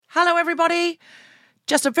Hello, everybody.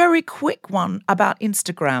 Just a very quick one about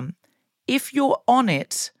Instagram. If you're on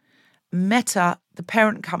it, Meta, the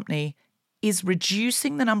parent company, is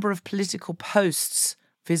reducing the number of political posts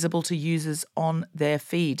visible to users on their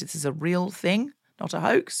feed. This is a real thing, not a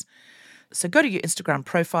hoax. So go to your Instagram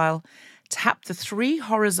profile, tap the 3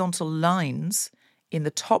 horizontal lines in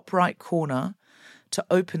the top right corner to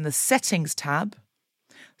open the Settings tab,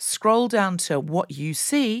 scroll down to What You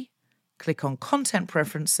See, click on Content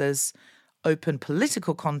Preferences, open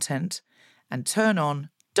Political Content, and turn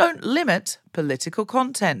on Don't Limit Political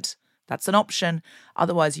Content. That's an option.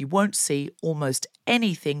 Otherwise, you won't see almost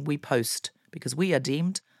anything we post because we are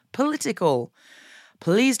deemed political.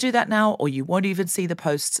 Please do that now, or you won't even see the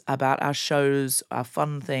posts about our shows, our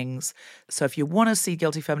fun things. So if you want to see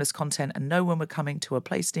Guilty Feminist content and know when we're coming to a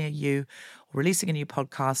place near you or releasing a new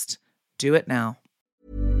podcast, do it now.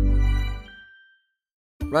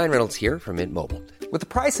 Ryan Reynolds here from Mint Mobile. With the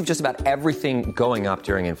price of just about everything going up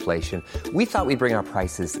during inflation, we thought we'd bring our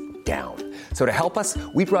prices down. So to help us,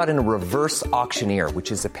 we brought in a reverse auctioneer, which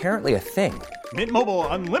is apparently a thing. Mint Mobile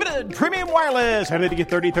Unlimited Premium Wireless. How to get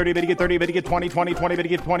 30, 30, bit to get 30, bit to get 20, 20, 20, bit to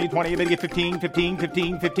get 20, 20, bit to get 15, 15,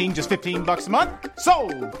 15, 15, just $15 a month?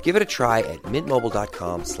 Sold! Give it a try at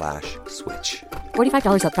mintmobile.com/switch.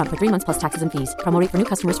 $45 up front for 3 months plus taxes and fees. Promo rate for new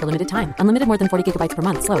customers for limited time. Unlimited more than 40 gigabytes per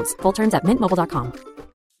month. Slows full terms at mintmobile.com.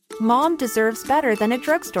 Mom deserves better than a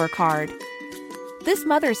drugstore card. This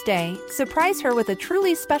Mother's Day, surprise her with a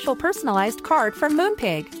truly special personalized card from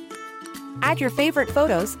Moonpig. Add your favorite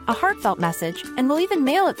photos, a heartfelt message, and we'll even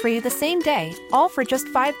mail it for you the same day, all for just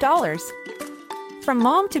 $5. From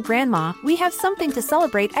mom to grandma, we have something to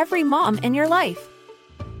celebrate every mom in your life.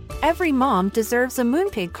 Every mom deserves a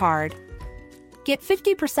Moonpig card. Get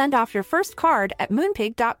 50% off your first card at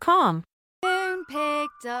moonpig.com.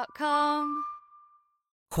 Moonpig.com.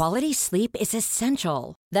 Quality sleep is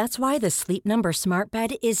essential. That's why the Sleep Number Smart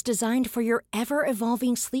Bed is designed for your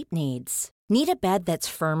ever-evolving sleep needs. Need a bed that's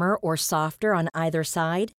firmer or softer on either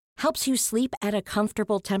side? Helps you sleep at a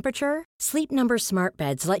comfortable temperature? Sleep Number Smart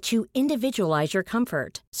Beds let you individualize your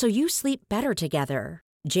comfort, so you sleep better together.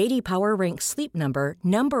 J.D. Power ranks Sleep Number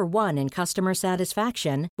number 1 in customer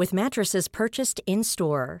satisfaction with mattresses purchased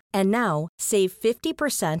in-store. And now, save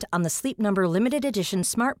 50% on the Sleep Number Limited Edition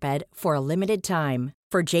Smart Bed for a limited time.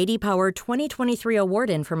 For J.D. Power 2023 award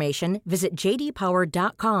information, visit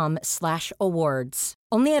jdpower.com/awards.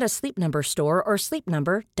 Only at a Sleep Number store or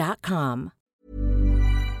sleepnumber.com.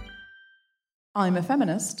 I'm a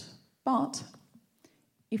feminist, but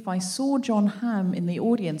if I saw John Hamm in the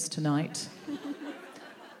audience tonight,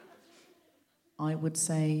 I would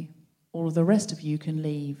say all of the rest of you can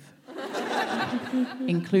leave,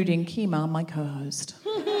 including Kemah, my co-host.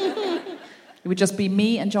 It would just be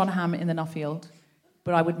me and John Hamm in the Nuffield,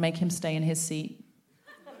 but I would make him stay in his seat,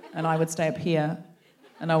 and I would stay up here,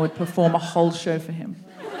 and I would perform a whole show for him.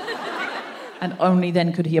 And only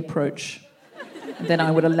then could he approach. And then I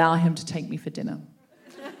would allow him to take me for dinner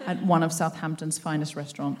at one of Southampton's finest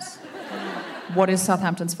restaurants. What is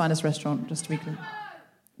Southampton's finest restaurant, just to be clear?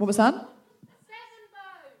 What was that?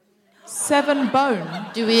 Seven Bone.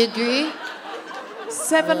 Do we agree?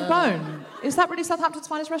 Seven Bone. Is that really Southampton's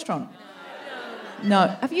finest restaurant? No.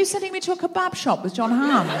 Have you sending me to a kebab shop with John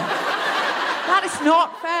Hamm? That is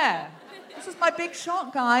not fair. This is my big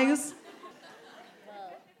shot, guys.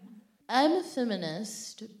 I'm a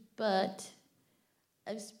feminist, but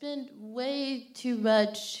I've spent way too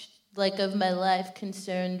much of my life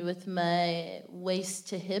concerned with my waist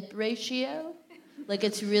to hip ratio.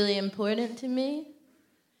 It's really important to me.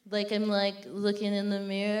 I'm looking in the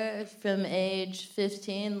mirror from age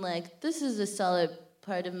 15, this is a solid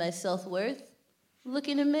part of my self-worth.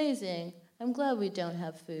 Looking amazing. I'm glad we don't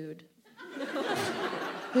have food.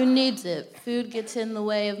 Who needs it? Food gets in the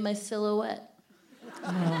way of my silhouette.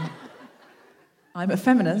 I'm a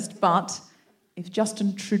feminist, but if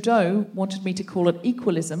Justin Trudeau wanted me to call it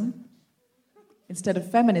equalism instead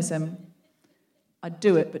of feminism, I'd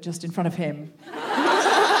do it, but just in front of him.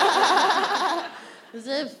 This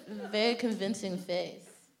is a very convincing face.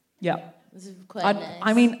 Yeah. This is quite nice.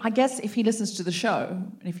 I mean, I guess if he listens to the show,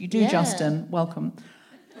 and if you do, Justin, welcome.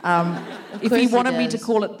 If he wanted me to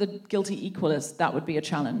call it the Guilty Equalist, that would be a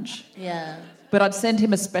challenge. Yeah. But I'd send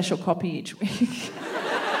him a special copy each week.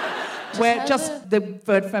 where the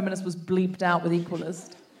word feminist was bleeped out with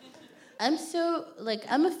equalist. I'm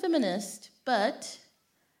I'm a feminist, but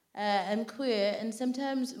I'm queer, and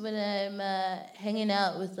sometimes when I'm hanging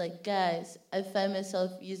out with guys, I find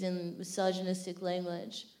myself using misogynistic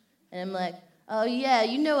language, and I'm like, oh yeah,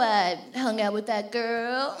 I hung out with that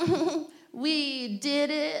girl, we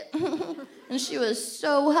did it, And she was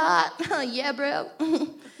so hot. Yeah, bro.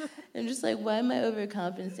 I'm just like, why am I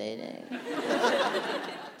overcompensating?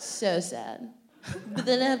 So sad. But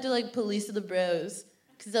then I have to like police the bros.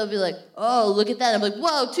 Because they'll be like, oh, look at that. I'm like,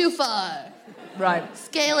 whoa, too far. Right.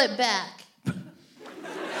 Scale it back.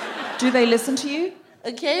 Do they listen to you?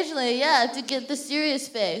 Occasionally, yeah, to get the serious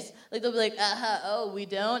face. Like, they'll be like, oh, we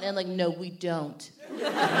don't? And like, no, we don't.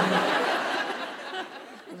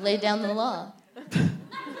 Lay down the law.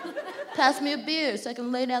 Pass me a beer so I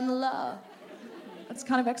can lay down the law. That's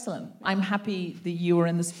kind of excellent. I'm happy that you are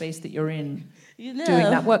in the space that you're in, You know. doing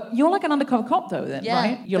that work. You're like an undercover cop, though, then, Yeah,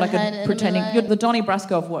 right? You're like behind a enemy pretending. lines. You're the Donnie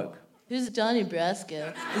Brasco of woke. Who's Donnie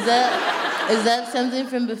Brasco? Is that something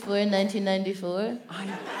from before 1994?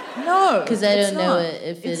 No, Because I it's don't know not.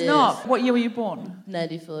 if it It's is. not. What year were you born?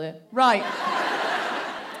 94. Right.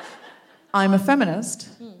 I'm a feminist,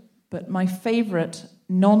 but my favorite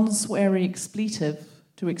non-sweary expletive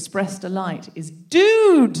to express delight is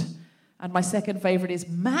dude. And my second favorite is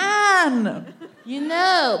man. You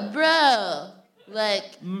know, bro. Like,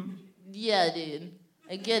 yeah, dude.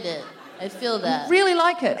 I get it. I feel that. Really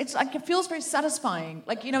like it. It's like it feels very satisfying.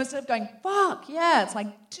 Like, you know, instead of going, fuck, yeah, it's like,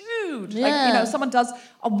 dude. Yeah. Like, you know,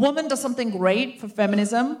 a woman does something great for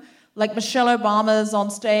feminism. Like Michelle Obama's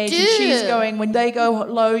on stage and she's going, when they go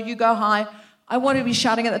low, you go high. I want to be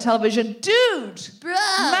shouting at the television, dude, Bro.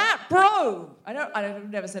 Matt, bro. I've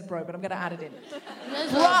never said bro, but I'm going to add it in. Might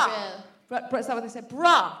as well, Bruh. Is that what they said?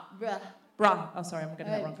 Bruh. bro. Bruh. Oh, sorry, I'm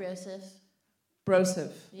getting All that right, wrong. brosif.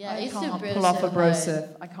 Brosif. Yeah, I I used to can't brosif pull off a hard.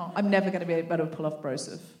 brosif. I can't. I'm never going to be able to pull off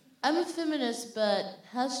brosif. I'm a feminist, but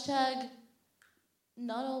hashtag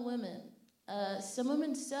not all women. Some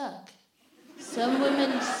women suck. Some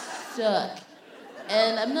women suck.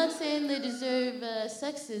 And I'm not saying they deserve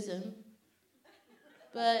sexism,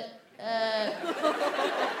 but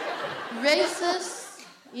racists,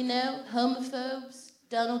 you know, homophobes,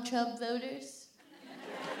 Donald Trump voters.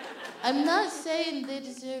 I'm not saying they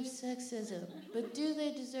deserve sexism, but do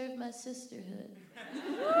they deserve my sisterhood?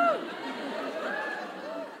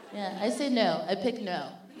 Yeah, I say no. I pick no.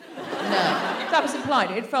 No. That was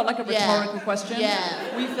implied. It felt like a Yeah. rhetorical question.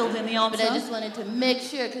 Yeah. We filled in the answer. But I just wanted to make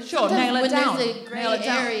sure, because Sure, nail it when down. there's a gray Nail it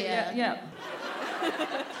down. area. Yeah.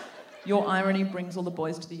 Your irony brings all the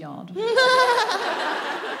boys to the yard.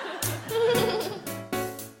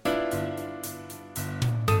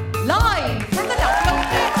 Live from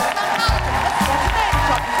the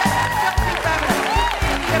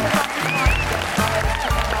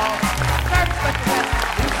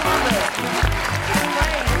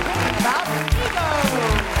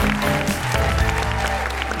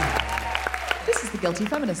This is The Guilty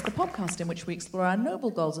Feminist, the podcast in which we explore our noble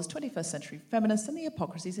goals as 21st century feminists and the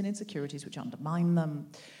hypocrisies and insecurities which undermine them.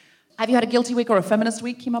 Have you had a guilty week or a feminist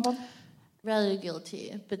week, Kemah Bob? Rather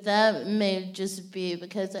guilty, but that may just be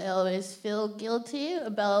because I always feel guilty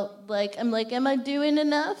about, am I doing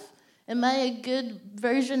enough? Am I a good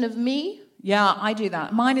version of me? Yeah, I do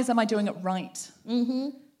that. Mine is, am I doing it right? Mm-hmm.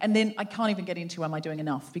 And then I can't even get into, am I doing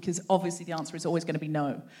enough? Because obviously the answer is always going to be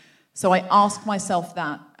no. So I ask myself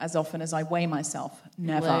that as often as I weigh myself.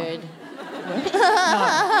 Never. Word. No.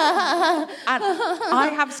 And I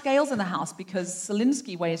have scales in the house because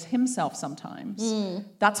Zelinsky weighs himself sometimes.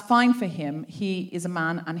 That's fine for him. He is a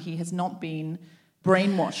man and he has not been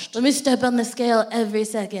brainwashed. Let me step on the scale every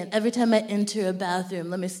second. Every time I enter a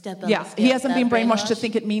bathroom, let me step on the scale. He hasn't been brainwashed to brainwashed?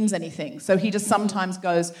 think it means anything. So he just sometimes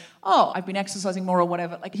goes, oh, I've been exercising more or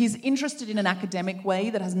whatever. Like, he's interested in an academic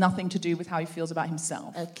way that has nothing to do with how he feels about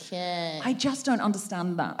himself. Okay. I just don't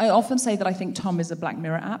understand that. I often say that I think Tom is a Black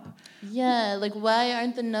Mirror app. Yeah, why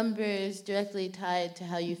aren't the numbers directly tied to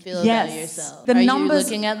how you feel Yes. about yourself? The Are numbers-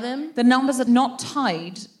 you looking at them? The numbers are not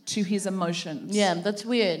tied to his emotions. Yeah, that's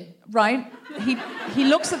weird. Right? He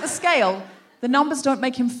looks at the scale. The numbers don't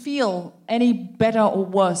make him feel any better or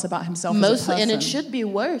worse about himself as a Mostly, person. and it should be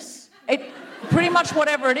worse. It pretty much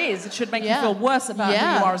whatever it is, it should make you feel worse about who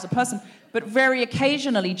you are as a person. But very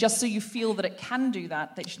occasionally, just so you feel that it can do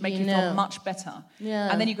that, that should make you feel much better. Yeah.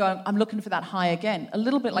 And then you go, I'm looking for that high again. A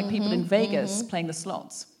little bit like people in Vegas playing the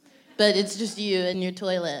slots. But it's just you and your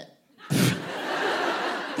toilet.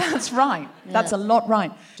 That's right. Yeah. That's a lot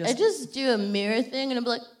right. I just do a mirror thing, and I'm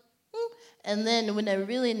like, and then when I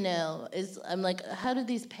really know, I'm like, how do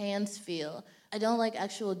these pants feel? I don't like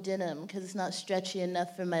actual denim because it's not stretchy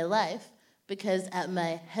enough for my life, because at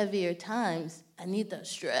my heavier times, I need that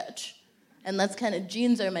stretch. And that's kind of,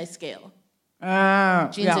 jeans are my scale.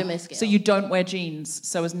 Jeans are my scale. So you don't wear jeans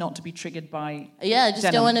so as not to be triggered by Yeah, I just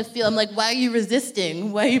denim. don't want to feel, I'm like, why are you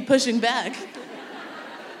resisting? Why are you pushing back?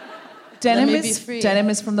 Denim Let me be is free. denim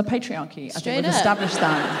is from the patriarchy. I think Straight we've up. established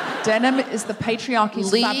that. Denim is the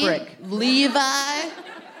patriarchy's fabric. Levi.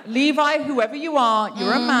 Levi, whoever you are,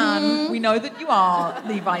 you're a man. We know that you are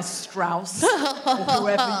Levi Strauss, or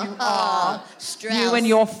whoever you are. Strauss. You and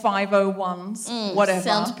your 501s, whatever.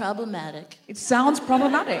 Sounds problematic. It sounds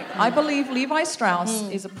problematic. I believe Levi Strauss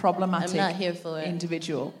is a problematic I'm not here for it.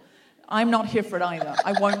 individual. I'm not here for it either.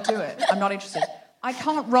 I won't do it. I'm not interested. I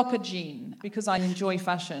can't rock a jean because I enjoy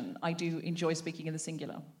fashion. I do enjoy speaking in the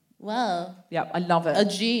singular. Wow. Yeah, I love it. A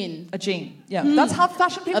jean. A jean. Yeah, that's how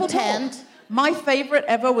fashion people talk. pant. My favourite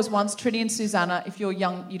ever was once Trini and Susanna. If you're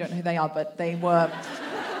young, you don't know who they are, but they were...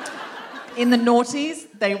 In the noughties,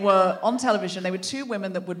 they were on television. They were two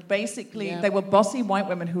women that would basically... Yeah. They were bossy white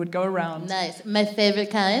women who would go around... Nice. My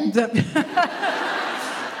favorite kind.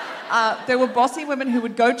 There were bossy women who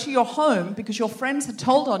would go to your home because your friends had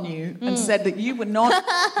told on you and said that you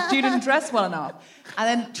didn't dress well enough. And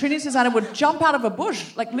then Trini and Susanna would jump out of a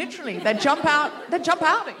bush, like literally. They'd jump out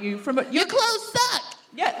at you from a... Your clothes suck.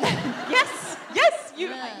 Yeah. yes.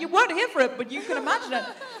 You weren't here for it, but you can imagine it.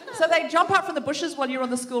 So they'd jump out from the bushes while you're on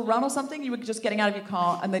the school run or something. You were just getting out of your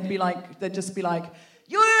car, and they'd just be like,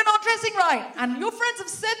 "You're not dressing right," and your friends have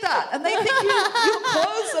said that, and they think your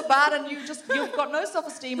clothes are bad, and you've got no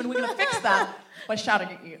self-esteem, and we're going to fix that by shouting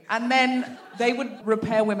at you. And then they would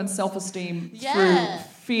repair women's self-esteem through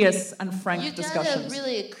fierce and frank discussions. You gotta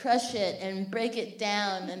really crush it and break it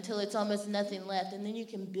down until it's almost nothing left, and then you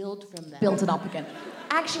can build from that. Build it up again.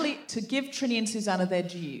 Actually, to give Trini and Susanna their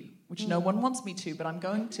due, which no one wants me to, but I'm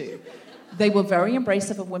going to, they were very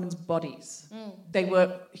embracive of women's bodies. They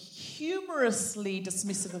were humorously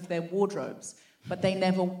dismissive of their wardrobes, but they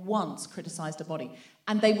never once criticised a body.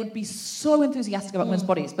 And they would be so enthusiastic about women's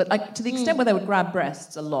bodies, but like to the extent where they would grab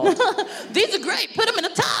breasts a lot. These are great. Put them in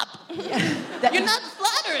a top. You're not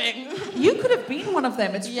flattering. You could have been one of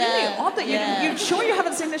them. It's really odd that you sure you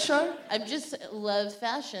haven't seen this show? I just love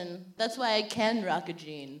fashion. That's why I can rock a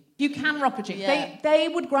jean. You can rock a jean. Yeah. They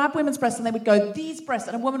would grab women's breasts and they would go, these breasts,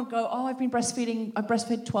 and a woman would go, oh, I've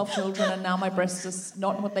breastfed 12 children and now my breasts are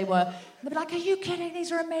not what they were. And they'd be like, are you kidding?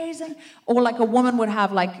 These are amazing. Or like a woman would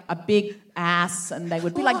have like a big ass and they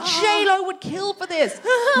would be like, J-Lo would kill for this.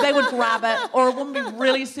 They would grab it. Or a woman would be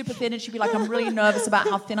really super thin and she'd be like, I'm really nervous about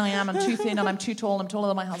how thin I am. I'm too thin and I'm too tall. I'm taller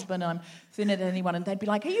than my husband and I'm thinner than anyone. And they'd be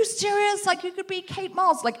like, are you serious? Like you could be Kate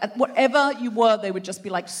Moss. Like whatever you were, they would just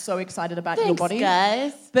be like so excited about your body.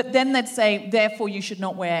 Guys. But then they'd say, therefore you should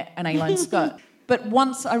not wear an A-line skirt. But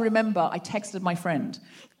once I remember, I texted my friend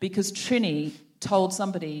because Trini told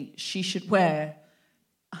somebody she should wear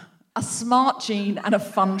a smart jean and a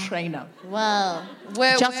fun trainer. Wow.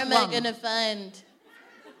 Where am I one. going to find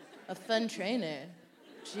a fun trainer?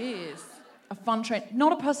 Jeez. A fun trainer,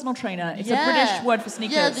 not a personal trainer. It's a British word for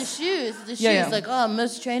sneakers. Yeah, the shoes. Yeah. Like, oh,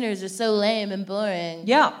 most trainers are so lame and boring.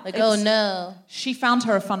 Yeah. Like, oh no. She found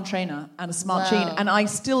her a fun trainer and a smart jean. And I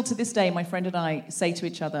still, to this day, my friend and I say to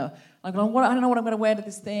each other, like, I don't know what I'm going to wear to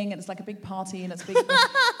this thing, and it's like a big party, and it's big.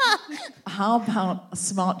 How about a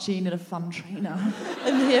smart jean and a fun trainer?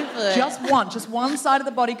 I'm here for it. Just one side of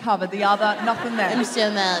the body covered, the other, nothing there. I'm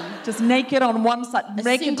so mad. Just naked on one side,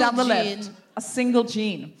 naked down the jean. left. A single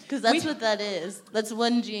jean. Because that's what that is. That's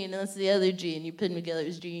one jean, and that's the other jean. You put them together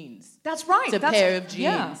as jeans. That's right. It's a pair of jeans.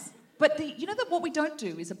 Yeah. But you know that what we don't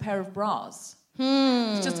do is a pair of bras.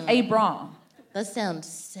 It's just a bra. That sounds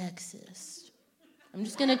sexist. I'm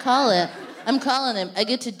just going to call it. I'm calling him. I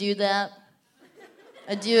get to do that.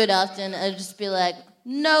 I do it often. I just be like,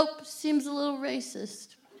 nope, seems a little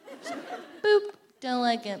racist. Boop, don't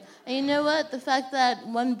like it. And you know what? The fact that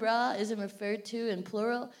one bra isn't referred to in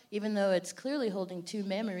plural, even though it's clearly holding two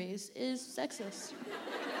memories, is sexist.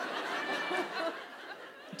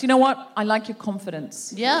 Do you know what? I like your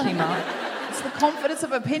confidence, Yeah. Kemah. It's the confidence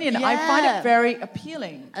of opinion. Yeah. I find it very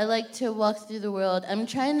appealing. I like to walk through the world. I'm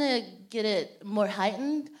trying to get it more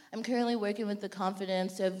heightened. I'm currently working with the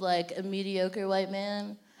confidence of like a mediocre white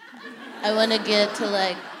man. I want to get to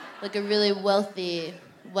like a really wealthy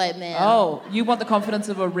white man. Oh, you want the confidence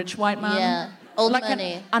of a rich white man? Yeah, old like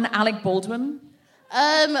money. An Alec Baldwin?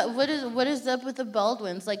 What is up with the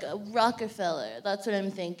Baldwins? Like a Rockefeller. That's what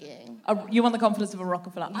I'm thinking. You want the confidence of a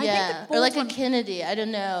Rockefeller? I think that or like a Baldwin... Kennedy. I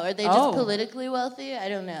don't know. Are they just politically wealthy? I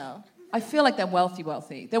don't know. I feel like they're wealthy.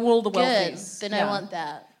 They're all the wealthies. Good. Then I want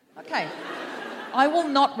that. Okay. I will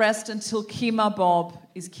not rest until Kemah Bob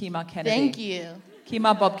is Kemah Kennedy. Thank you.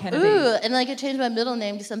 Kemah Bob Kennedy. Ooh, and I could change my middle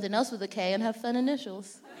name to something else with a K and have fun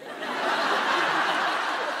initials.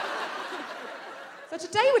 So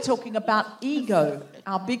today we're talking about ego,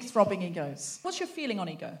 our big throbbing egos. What's your feeling on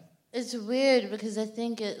ego? It's weird because I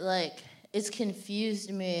think it's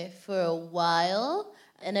confused me for a while.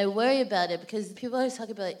 And I worry about it because people always talk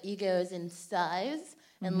about egos and size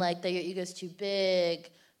and like that your ego's too big.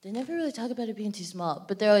 They never really talk about it being too small.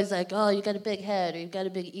 But they're always like, oh, you got a big head or you've got a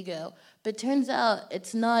big ego. But turns out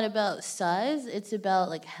it's not about size. It's about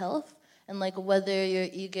like health and like whether your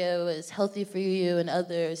ego is healthy for you and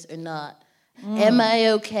others or not. Am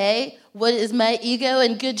I okay? What is my ego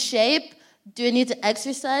in good shape? Do I need to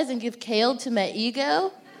exercise and give kale to my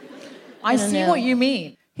ego? I see what you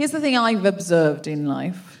mean. Here's the thing I've observed in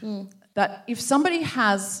life, that if somebody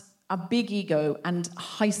has a big ego and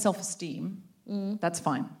high self-esteem, that's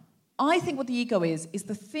fine. I think what the ego is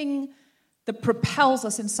the thing that propels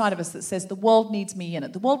us inside of us that says the world needs me in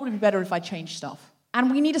it. The world would be better if I changed stuff. And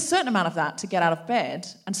we need a certain amount of that to get out of bed.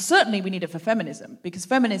 And certainly we need it for feminism, because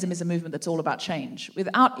feminism is a movement that's all about change.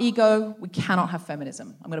 Without ego, we cannot have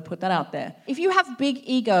feminism. I'm going to put that out there. If you have big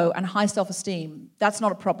ego and high self-esteem, that's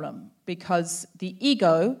not a problem, because the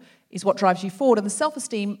ego is what drives you forward, and the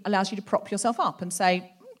self-esteem allows you to prop yourself up and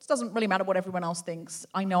say, it doesn't really matter what everyone else thinks.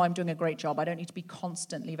 I know I'm doing a great job. I don't need to be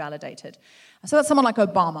constantly validated. So that's someone like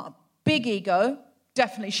Obama. Big ego,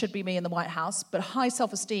 definitely should be me in the White House, but high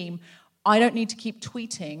self-esteem, I don't need to keep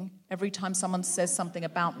tweeting every time someone says something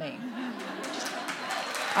about me.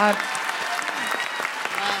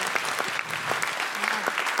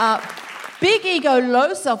 Big ego,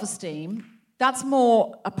 low self-esteem, that's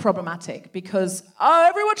more problematic because,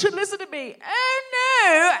 everyone should listen to me. Oh,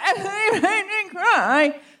 no, I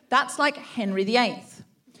cry. That's like Henry VIII.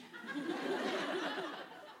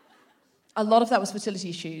 A lot of that was fertility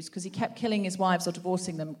issues because he kept killing his wives or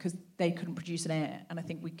divorcing them because they couldn't produce an heir. And I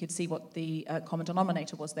think we could see what the common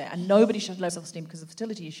denominator was there. And nobody should have low self-esteem because of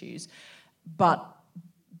fertility issues. But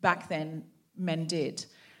back then, men did.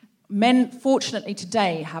 Men, fortunately,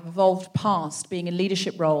 today have evolved past being in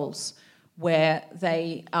leadership roles where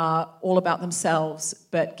they are all about themselves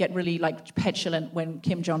but get really petulant when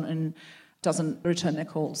Kim Jong-un doesn't return their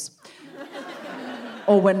calls.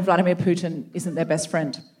 Or when Vladimir Putin isn't their best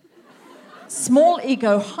friend. Small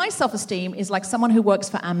ego, high self-esteem is like someone who works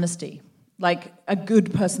for Amnesty, like a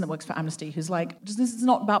good person that works for Amnesty who's like, this is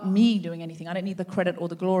not about me doing anything. I don't need the credit or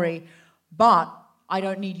the glory, but I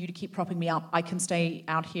don't need you to keep propping me up. I can stay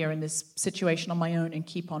out here in this situation on my own and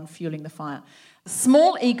keep on fueling the fire.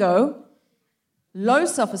 Small ego, low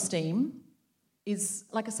self-esteem is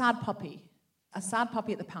like a sad puppy at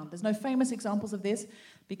the pound. There's no famous examples of this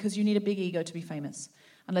because you need a big ego to be famous,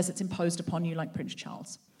 unless it's imposed upon you like Prince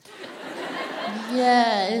Charles.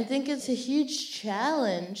 Yeah, and I think it's a huge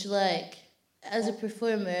challenge, as a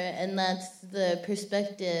performer, and that's the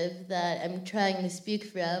perspective that I'm trying to speak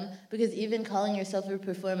from, because even calling yourself a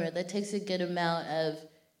performer, that takes a good amount of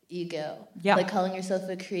ego. Yeah. Like calling yourself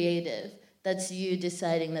a creative, that's you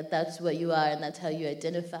deciding that that's what you are and that's how you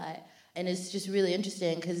identify. And it's just really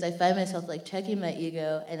interesting, because I find myself, checking my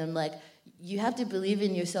ego, and I'm like, you have to believe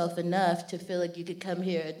in yourself enough to feel like you could come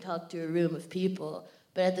here and talk to a room of people.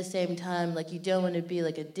 But at the same time, you don't want to be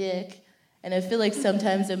like a dick. And I feel like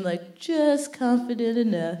sometimes I'm just confident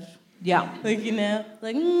enough. Yeah.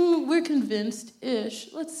 We're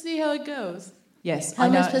convinced-ish. Let's see how it goes. Yes, How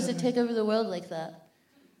am I supposed to take over the world like that?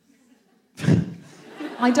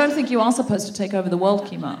 I don't think you are supposed to take over the world,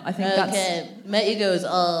 Kemah. I think Okay, my ego is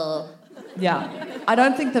all... Yeah. I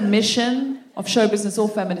don't think the mission of show business or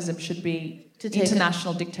feminism should be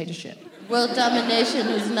international dictatorship. World domination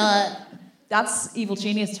is not... That's evil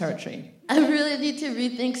genius territory. I really need to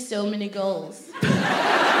rethink so many goals.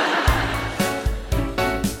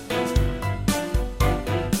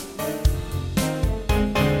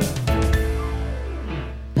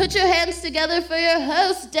 Put your hands together for your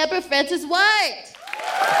host, Deborah Francis White.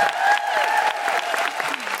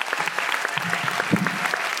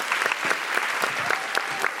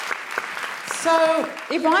 So,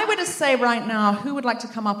 if I were to say right now, who would like to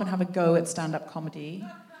come up and have a go at stand-up comedy,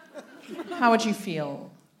 how would you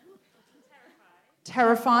feel?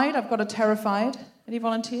 Terrified? I've got a terrified. Any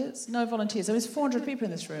volunteers? No volunteers. There's 400 people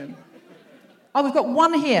in this room. Oh, we've got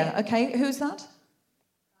one here. Okay, who's that?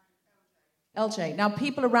 LJ. Now,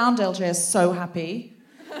 people around LJ are so happy.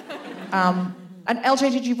 And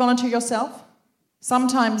LJ, did you volunteer yourself?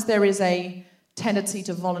 Sometimes there is a tendency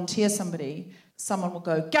to volunteer somebody. Someone will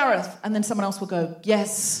go, Gareth, and then someone else will go,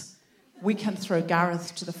 yes, we can throw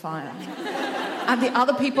Gareth to the fire. And the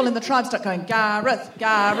other people in the tribe start going, Gareth,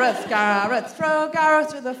 Gareth, Gareth, throw Gareth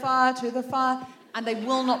to the fire, and they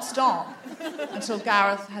will not stop until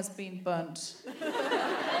Gareth has been burnt.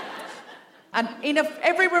 And in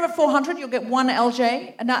every room of 400, you'll get one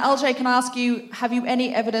LJ. And now, LJ, can I ask you, have you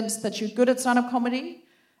any evidence that you're good at stand-up comedy?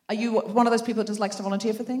 Are you one of those people that just likes to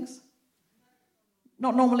volunteer for things?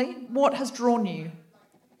 Not normally. What has drawn you?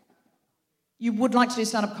 You would like to do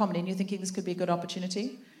stand-up comedy and you're thinking this could be a good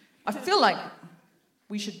opportunity. I feel like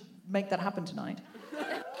we should make that happen tonight.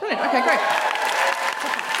 Brilliant. Okay, great.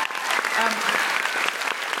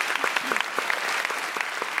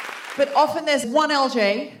 But often there's one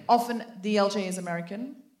LJ. Often the LJ is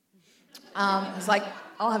American. It's like,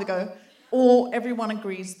 I'll have a go. Or everyone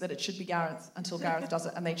agrees that it should be Gareth until Gareth does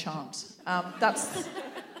it and they chant. That's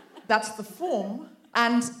the form.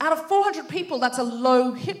 And out of 400 people, that's a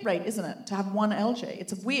low hit rate, isn't it? To have one LJ.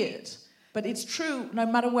 It's weird. But it's true no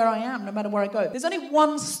matter where I am, no matter where I go. There's only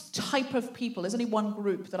one type of people, there's only one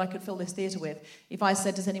group that I could fill this theatre with. If I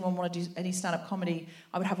said, does anyone want to do any stand-up comedy,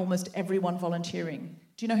 I would have almost everyone volunteering.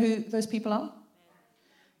 Do you know who those people are?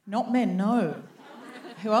 Not men, no.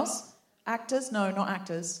 Who else? Actors? No, not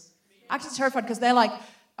actors. Actors are terrified because they're like,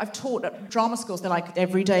 I've taught at drama schools, they're like,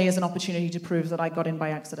 every day is an opportunity to prove that I got in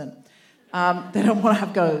by accident. They don't want to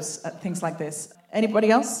have goes at things like this.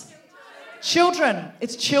 Anybody else? Children.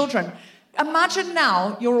 It's children. Imagine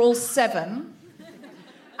now you're all 7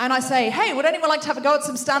 and I say, hey, would anyone like to have a go at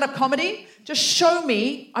some stand-up comedy? Just show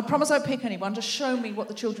me. I promise I won't pick anyone. Just show me what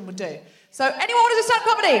the children would do. So anyone want to do stand-up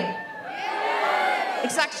comedy? Yeah.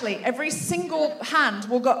 Exactly. Every single hand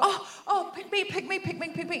will go, oh, pick me, pick me, pick me,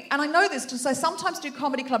 pick me. And I know this because I sometimes do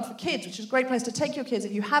comedy club for kids, which is a great place to take your kids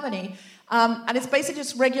if you have any. And it's basically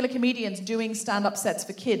just regular comedians doing stand-up sets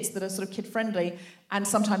for kids that are sort of kid-friendly and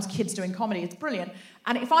sometimes kids doing comedy. It's brilliant.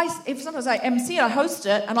 And if sometimes I MC it, I host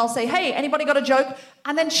it, and I'll say, hey, anybody got a joke?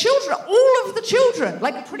 And then children, all of the children,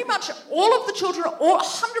 like pretty much all of the children,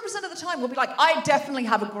 100% of the time will be like, I definitely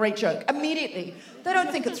have a great joke, immediately. They don't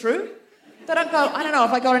think it through. They don't go, I don't know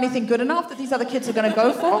if I got anything good enough that these other kids are going to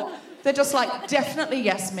go for. They're just like, definitely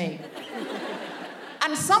yes, me.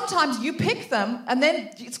 And sometimes you pick them, and then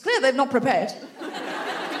it's clear they're not prepared.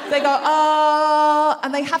 They go,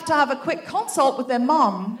 and they have to have a quick consult with their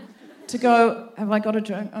mum to go, have I got a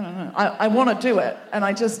joke? I don't know. I want to do it. And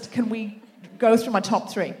can we go through my top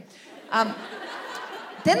 3?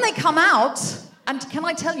 Then they come out, and can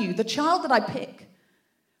I tell you, the child that I pick,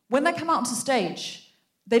 when they come out onto stage,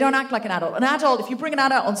 they don't act like an adult. An adult, if you bring an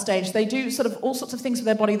adult on stage, they do sort of all sorts of things with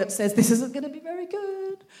their body that says, this isn't going to be very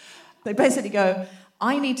good. They basically go,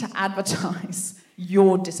 I need to advertise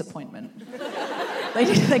your disappointment.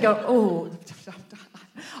 They go, oh,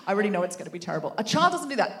 I already know it's going to be terrible. A child doesn't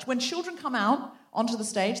do that. When children come out onto the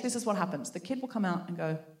stage, this is what happens. The kid will come out and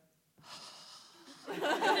go,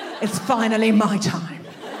 it's finally my time.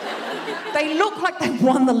 They look like they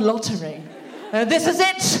won the lottery. This is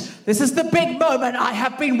it. This is the big moment I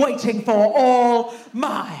have been waiting for all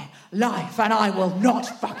my life, and I will not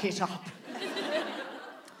fuck it up.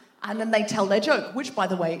 And then they tell their joke, which, by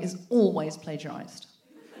the way, is always plagiarised.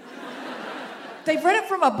 They've read it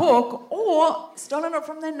from a book or stolen it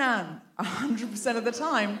from their nan, 100% of the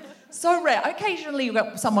time. So rare. Occasionally you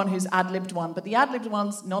get someone who's ad-libbed one, but the ad-libbed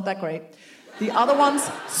one's not that great. The other one's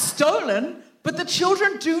stolen, but the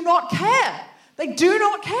children do not care. They do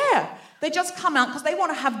not care. They just come out because they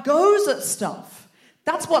want to have goes at stuff.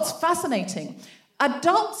 That's what's fascinating.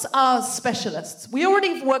 Adults are specialists. We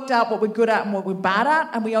already have worked out what we're good at and what we're bad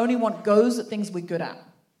at, and we only want goes at things we're good at.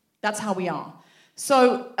 That's how we are.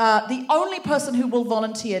 So the only person who will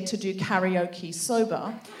volunteer to do karaoke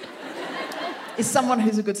sober is someone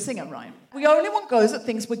who's a good singer, right? We only want goes at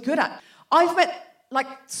things we're good at. I've met like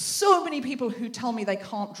so many people who tell me they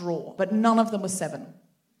can't draw, but none of them were 7.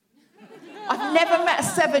 I've never met a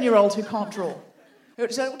 7-year-old who can't draw. Who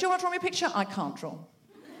would say, do you want to draw me a picture? I can't draw.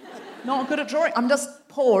 Not good at drawing. I'm just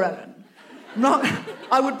poor at it.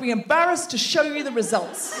 I would be embarrassed to show you the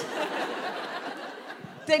results.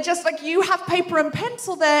 They're just like, you have paper and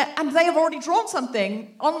pencil there, and they have already drawn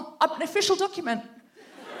something on an official document.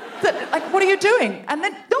 That, like, what are you doing? And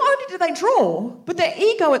then not only do they draw, but their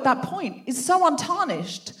ego at that point is so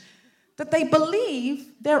untarnished that they believe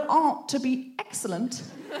their art to be excellent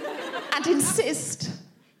and insist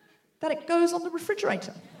that it goes on the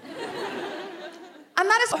refrigerator. And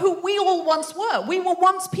that is who we all once were. We were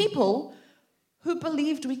once people who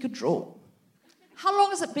believed we could draw. How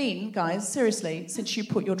long has it been, guys, seriously, since you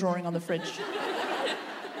put your drawing on the fridge?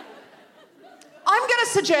 I'm going to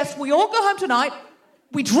suggest we all go home tonight,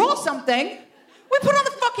 we draw something, we put it on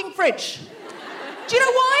the fucking fridge. Do you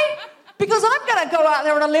know why? Because I'm going to go out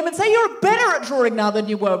there on a limb and say you're better at drawing now than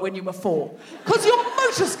you were when you were 4. Because your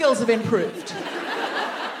motor skills have improved.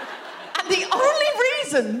 And the only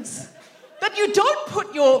reasons that you don't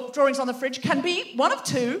put your drawings on the fridge can be one of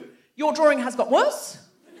two: your drawing has got worse,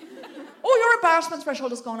 or your embarrassment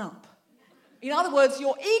threshold has gone up. In other words,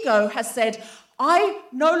 your ego has said, I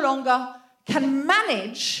no longer can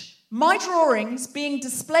manage my drawings being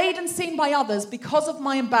displayed and seen by others because of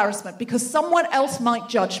my embarrassment, because someone else might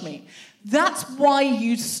judge me. That's why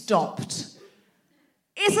you stopped.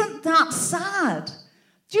 Isn't that sad?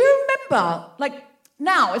 Do you remember, like,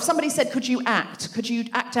 now, if somebody said, could you act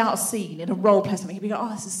out a scene in a role play or something, you'd be like, oh,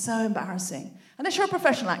 this is so embarrassing. Unless you're a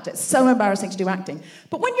professional actor, it's so embarrassing to do acting.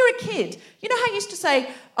 But when you're a kid, you know how you used to say,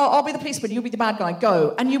 oh, I'll be the policeman, you'll be the bad guy,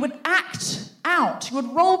 go. And you would act out, you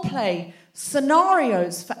would role play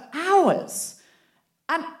scenarios for hours.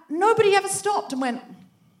 And nobody ever stopped and went,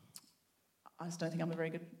 I just don't think I'm a very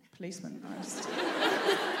good policeman.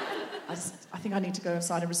 I think I need to go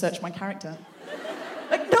aside and research my character.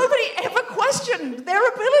 Like, nobody ever questioned their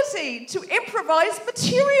ability to improvise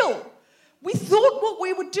material. We thought what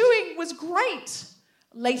we were doing was great.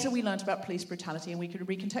 Later we learned about police brutality and we could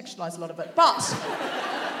recontextualize a lot of it. But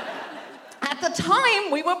at the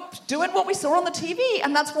time, we were doing what we saw on the TV,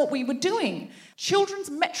 and that's what we were doing. Children's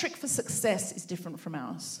metric for success is different from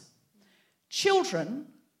ours. Children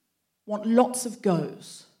want lots of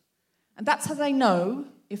goes. And that's how they know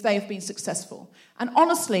if they have been successful. And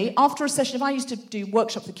honestly, after a session, if I used to do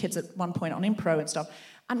workshops with kids at one point on impro and stuff,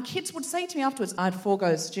 and kids would say to me afterwards, I had 4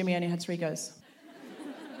 goes, Jimmy only had 3 goes.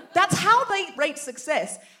 That's how they rate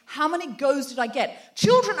success. How many goes did I get?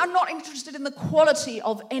 Children are not interested in the quality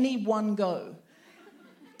of any one go.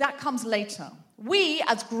 That comes later. We,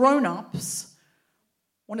 as grown-ups,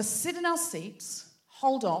 want to sit in our seats,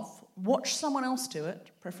 hold off, watch someone else do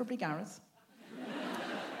it, preferably Gareth,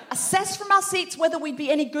 assess from our seats whether we'd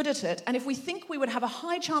be any good at it, and if we think we would have a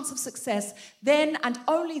high chance of success, then and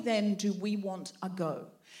only then do we want a go.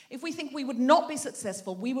 If we think we would not be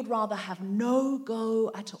successful, we would rather have no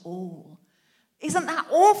go at all. Isn't that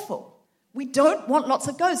awful? We don't want lots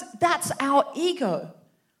of goes. That's our ego.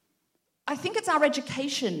 I think it's our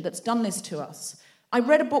education that's done this to us. I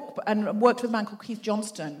read a book and worked with a man called Keith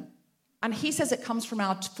Johnston, and he says it comes from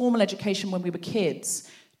our formal education when we were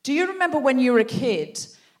kids. Do you remember when you were a kid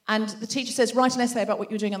and the teacher says, write an essay about what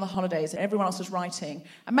you were doing on the holidays, and everyone else is writing,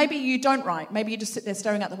 and maybe you don't write, maybe you just sit there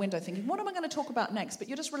staring out the window thinking, what am I going to talk about next? But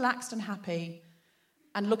you're just relaxed and happy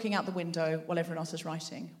and looking out the window while everyone else is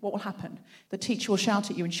writing. What will happen? The teacher will shout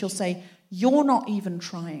at you and she'll say, you're not even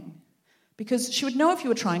trying. Because she would know if you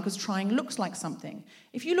were trying, because trying looks like something.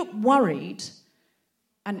 If you look worried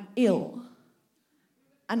and ill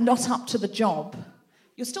and not up to the job,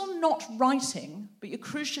 you're still not writing, but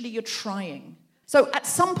crucially you're trying. So at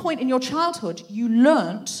some point in your childhood, you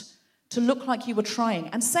learnt to look like you were trying.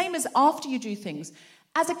 And same as after you do things.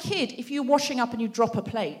 As a kid, if you're washing up and you drop a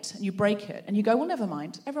plate and you break it, and you go, well, never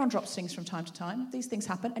mind, everyone drops things from time to time, these things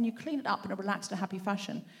happen, and you clean it up in a relaxed and happy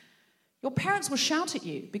fashion, your parents will shout at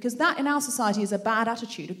you, because that in our society is a bad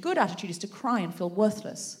attitude. A good attitude is to cry and feel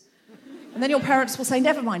worthless. And then your parents will say,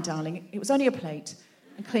 never mind, darling, it was only a plate,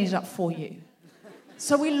 and clean it up for you.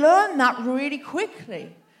 So we learn that really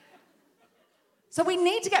quickly. So we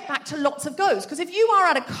need to get back to lots of goes, because if you are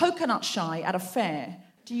at a coconut shy at a fair,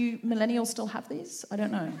 do you millennials still have these? I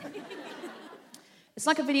don't know. It's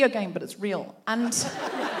like a video game, but it's real. And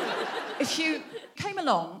if you came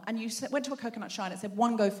along and you went to a coconut shy and it said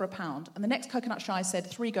 1 go for £1, and the next coconut shy said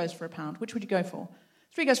 3 goes for £1, which would you go for?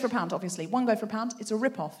 3 goes for £1, obviously. 1 go for £1, it's a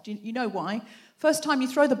rip-off. Do you know why? First time you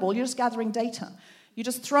throw the ball, you're just gathering data. You're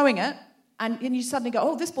just throwing it, and you suddenly go,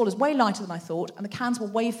 oh, this ball is way lighter than I thought, and the cans were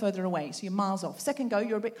way further away, so you're miles off. Second go,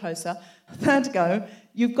 you're a bit closer. Third go,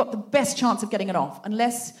 you've got the best chance of getting it off,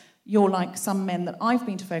 unless you're like some men that I've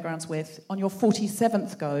been to fairgrounds with. On your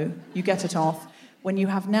 47th go, you get it off, when you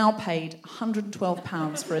have now paid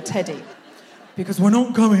 £112 for a teddy. Because we're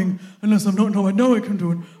not going unless I know I can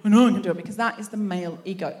do it, I know I can do it, because that is the male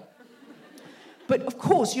ego. But of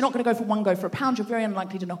course, you're not going to go for 1 go for £1, you're very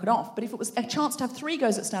unlikely to knock it off. But if it was a chance to have 3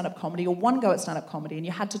 goes at stand-up comedy or 1 go at stand-up comedy and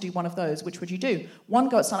you had to do one of those, which would you do? 1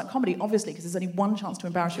 go at stand-up comedy, obviously, because there's only 1 chance to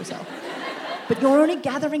embarrass yourself. But you're only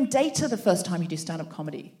gathering data the first time you do stand-up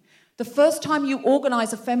comedy. The first time you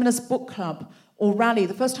organise a feminist book club or rally,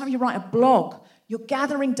 the first time you write a blog, you're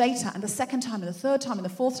gathering data. And the second time, and the third time, and the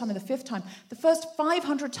fourth time, and the fifth time, the first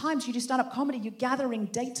 500 times you do stand-up comedy, you're gathering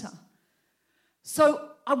data. So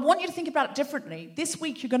I want you to think about it differently. This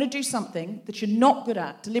week, you're going to do something that you're not good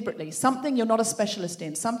at, deliberately. Something you're not a specialist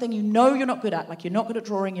in. Something you know you're not good at. Like you're not good at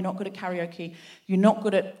drawing, you're not good at karaoke, you're not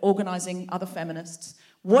good at organising other feminists.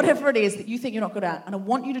 Whatever it is that you think you're not good at. And I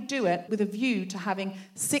want you to do it with a view to having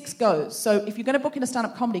 6 goes. So if you're going to book in a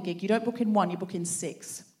stand-up comedy gig, you don't book in 1, you book in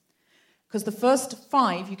 6. Because the first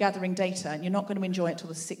 5, you're gathering data, and you're not going to enjoy it till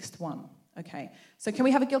the 6th one. Okay? So can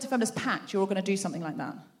we have a Guilty Feminist pact? You're all going to do something like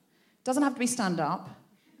that. It doesn't have to be stand-up.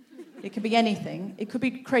 It could be anything. It could be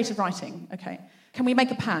creative writing. Okay. Can we make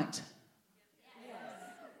a pact? Yes.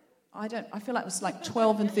 I feel like it was like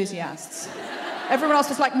 12 enthusiasts. Everyone else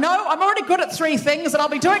was like, no, I'm already good at 3 things and I'll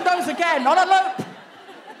be doing those again on a loop.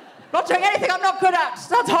 Not doing anything I'm not good at.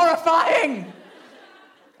 That's horrifying.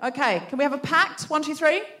 Okay, can we have a pact? 1, 2,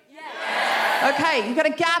 3? Yeah. Okay, you're going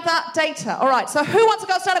to gather data. All right, so who wants to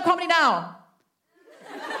go stand-up comedy now?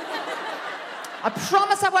 I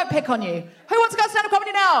promise I won't pick on you. Who wants to go stand-up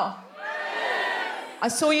comedy now? I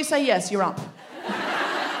saw you say yes, you're up. Thank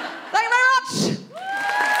you very much.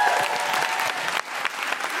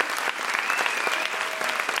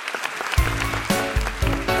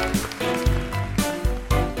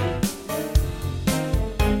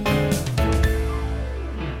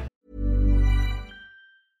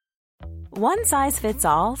 One size fits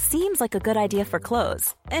all seems like a good idea for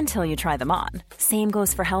clothes until you try them on. Same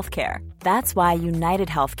goes for healthcare. That's why United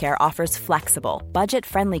Healthcare offers flexible,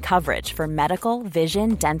 budget-friendly coverage for medical,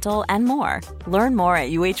 vision, dental, and more. Learn more at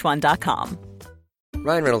uh1.com.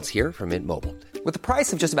 Ryan Reynolds here from Mint Mobile. With the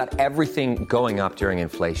price of just about everything going up during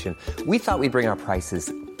inflation, we thought we'd bring our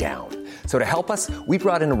prices down. So to help us, we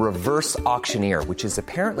brought in a reverse auctioneer, which is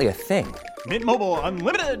apparently a thing. Mint Mobile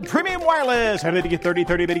Unlimited Premium Wireless. How to get 30,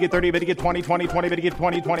 30, how to get 30, how to get 20, 20, 20, how to get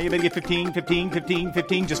 20, 20, how to get 15, 15, 15,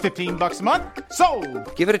 15, just $15 a month?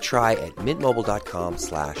 Sold! Give it a try at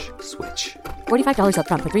mintmobile.com/switch. $45 up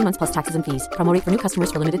front for 3 months plus taxes and fees. Promo rate for new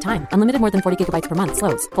customers for limited time. Unlimited more than 40 gigabytes per month.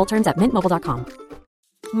 Slows full terms at mintmobile.com.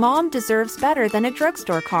 Mom deserves better than a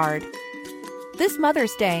drugstore card. This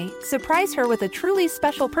Mother's Day, surprise her with a truly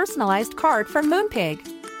special personalized card from Moonpig.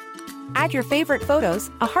 Add your favorite photos,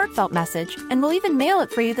 a heartfelt message, and we'll even mail it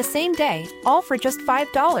for you the same day, all for just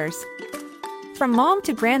 $5. From mom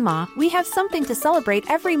to grandma, we have something to celebrate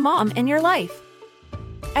every mom in your life.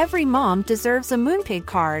 Every mom deserves a Moonpig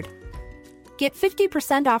card. Get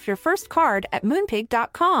 50% off your first card at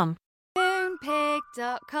moonpig.com.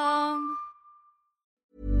 Moonpig.com.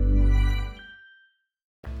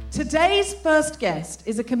 Today's first guest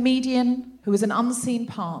is a comedian who is an unseen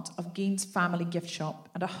part of Gein's family gift shop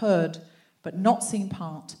and a heard but not seen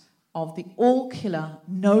part of the all-killer,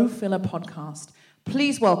 no-filler podcast.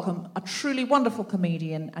 Please welcome a truly wonderful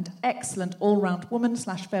comedian and excellent all-round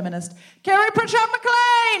woman/feminist, Kiri Pritchard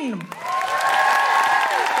McLean!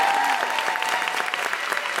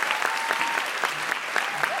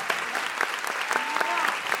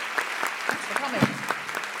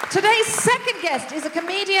 Today's second guest is a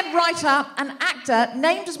comedian, writer, and actor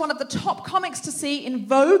named as one of the top comics to see in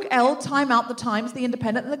Vogue, Elle, Time Out, The Times, The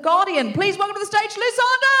Independent, and The Guardian. Please welcome to the stage, Lou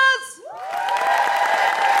Saunders!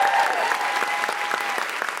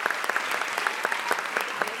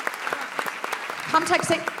 Come take a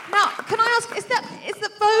seat. Now, can I ask, is that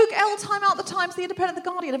Vogue, Elle, Time Out, The Times, The Independent, The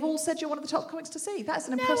Guardian have all said you're one of the top comics to see? That is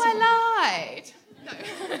an impressive... No, I lied. No.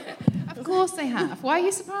 Of course they have. Why are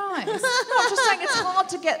you surprised? No, I'm just saying it's hard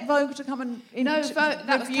to get Vogue to come and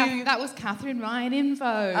that was Catherine Ryan in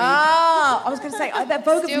Vogue. Ah, I was going to say, I bet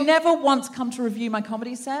Vogue have never once come to review my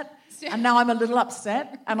comedy set, and now I'm a little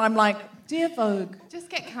upset, and I'm like, dear Vogue. Just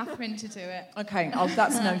get Catherine to do it. Okay,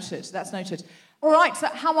 that's noted. That's noted. All right, so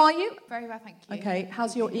how are you? Very well, thank you. Okay,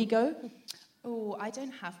 how's your ego? Oh, I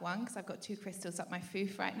don't have one because I've got 2 crystals up my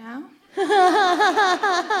foof right now.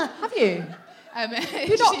 Have you?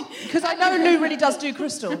 Because I know Lou really does do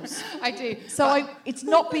crystals. I do. So it's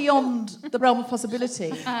not beyond the realm of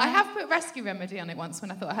possibility. I have put Rescue Remedy on it once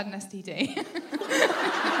when I thought I had an STD.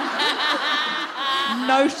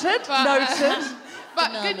 Noted.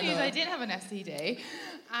 But good news, I did have an STD.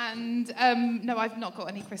 And no, I've not got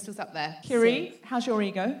any crystals up there. Kiri, how's your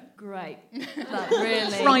ego? Great. Really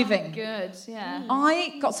thriving. Good, yeah.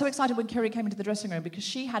 I got so excited when Kiri came into the dressing room because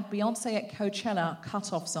she had Beyonce at Coachella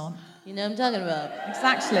cut-offs on. You know what I'm talking about.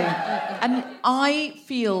 Exactly. And I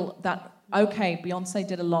feel that, okay, Beyonce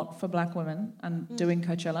did a lot for black women and doing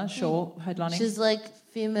Coachella, sure, headlining. She's like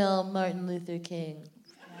female Martin Luther King.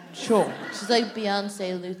 Sure. She's like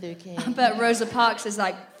Beyonce Luther King. But Rosa Parks is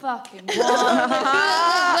like, fucking what?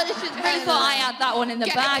 I really thought I had that one in the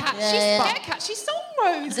bag. Get a catchy song,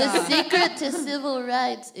 Rosa. The secret to civil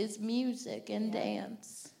rights is music and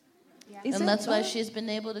dance. Yeah. And that's why she's been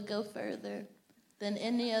able to go further than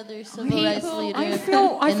any other civil rights leader in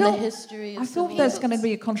the history of I feel there's going to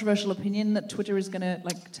be a controversial opinion that Twitter is going to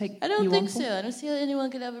take I don't think so. I don't see how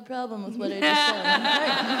anyone could have a problem with what I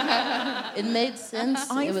just said. It made sense.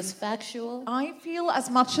 It was factual. I feel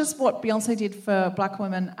as much as what Beyonce did for black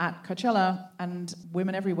women at Coachella and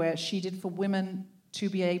women everywhere, she did for women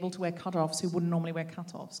to be able to wear cutoffs who wouldn't normally wear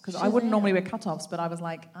cutoffs. Because I wouldn't normally wear cutoffs, but I was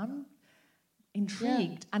like, I'm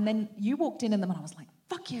intrigued. Yeah. And then you walked in them and I was like,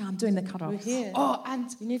 fuck yeah, I'm doing the cut-offs. Oh,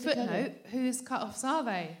 and footnote, whose cut-offs are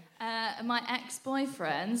they? My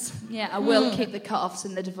ex-boyfriends, I will keep the cut-offs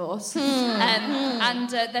in the divorce. And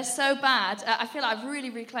they're so bad. I feel like I've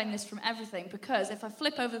really reclaimed this from everything, because if I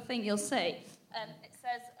flip over the thing, you'll see. It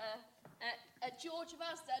says, George of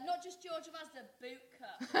Asda, not just George of Asda, boot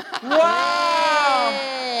cut. Wow!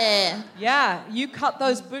 Yeah, you cut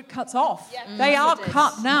those boot cuts off. Yeah, they are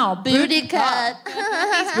cut now. Booty cut.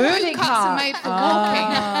 These booty boot cuts are made for walking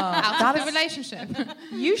out of the relationship.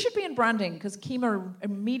 You should be in branding, because Kemah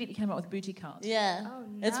immediately came up with booty cuts. Yeah,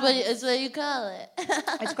 it's what you call it.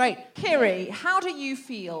 It's great. Kiri, how do you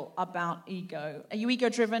feel about ego? Are you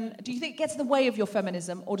ego-driven? Do you think it gets in the way of your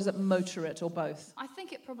feminism, or does it motor it, or both? I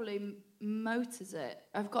think it probably motors it.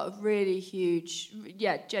 I've got a really huge,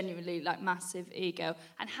 genuinely massive ego,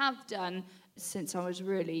 and have done since I was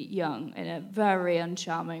really young in a very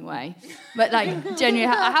uncharming way. But genuinely,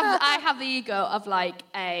 I have the ego of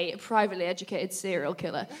a privately educated serial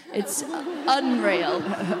killer. It's unreal.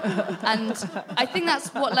 And I think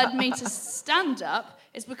that's what led me to stand up,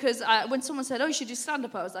 is because when someone said, "Oh, you should do stand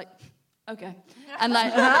up," I was like, okay. And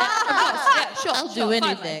sure, I'll do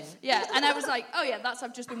anything. Yeah, and I was like, oh yeah,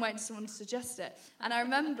 I've just been waiting for someone to suggest it. And I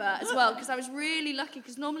remember as well, because I was really lucky,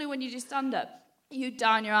 because normally when you do stand-up, you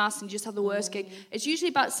die on your ass and you just have the worst gig. It's usually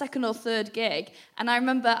about second or third gig. And I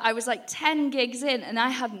remember I was 10 gigs in and I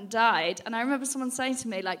hadn't died. And I remember someone saying to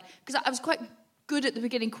me, because I was quite good at the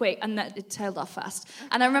beginning, quick, and then it tailed off fast.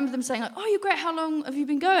 And I remember them saying, oh, you're great, how long have you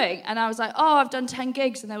been going? And I was like, oh, I've done 10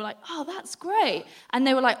 gigs. And they were like, oh, that's great. And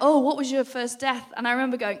they were like, oh, what was your first death? And I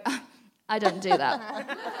remember going, I don't do that.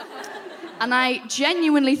 And I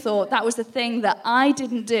genuinely thought that was the thing that I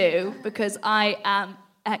didn't do, because I am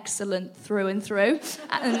excellent through and through.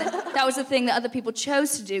 And that was the thing that other people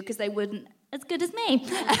chose to do, because they wouldn't as good as me.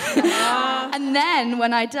 And then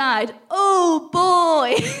when I died, oh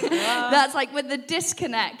boy, that's when the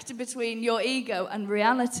disconnect between your ego and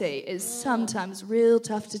reality is sometimes real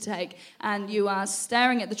tough to take. And you are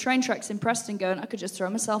staring at the train tracks in Preston going, I could just throw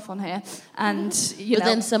myself on here. And But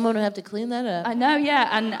then someone would have to clean that up. I know, yeah.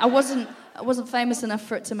 And I wasn't famous enough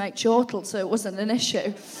for it to make chortle, so it wasn't an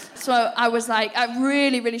issue. So I was I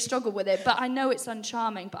really, really struggled with it. But I know it's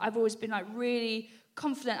uncharming, but I've always been really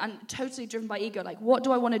confident and totally driven by ego. What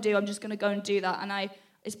do I want to do? I'm just going to go and do that. And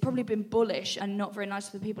it's probably been bullish and not very nice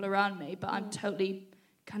for the people around me, but I'm totally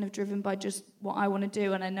kind of driven by just what I want to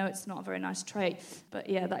do, and I know it's not a very nice trait. But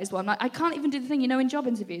yeah, that is what I'm I can't even do the thing, in job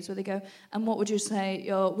interviews where they go, and what would you say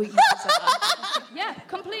your weaknesses are? Yeah,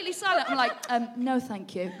 completely silent. I'm no,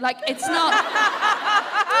 thank you. It's not...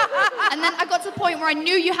 And then I got to the point where I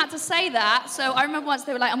knew you had to say that. So I remember once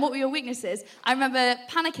they were like, and what were your weaknesses? I remember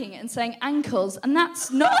panicking and saying ankles, and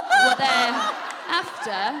that's not what they're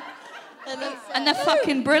after. And they're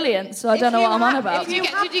fucking brilliant, so I don't know what I'm on about.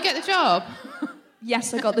 Did you get the job?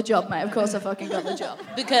 Yes, I got the job, mate. Of course I fucking got the job.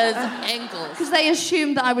 Because ankles. Because they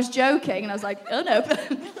assumed that I was joking, and I was like, oh no.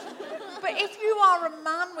 But if you are a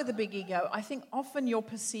man with a big ego, I think often you're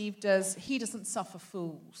perceived as, he doesn't suffer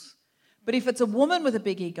fools. But if it's a woman with a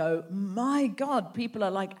big ego, my God, people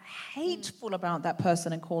are hateful about that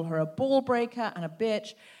person and call her a ball breaker and a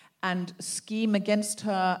bitch and scheme against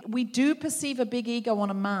her. We do perceive a big ego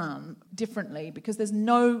on a man differently, because there's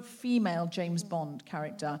no female James Bond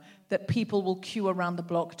character that people will queue around the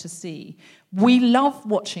block to see. We love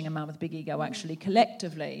watching a man with a big ego, actually,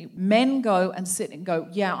 collectively. Men go and sit and go,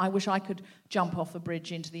 yeah, I wish I could jump off a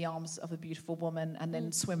bridge into the arms of a beautiful woman and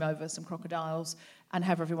then swim over some crocodiles and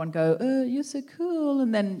have everyone go, oh, you're so cool,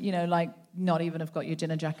 and then, not even have got your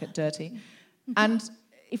dinner jacket dirty. And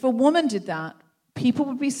if a woman did that, people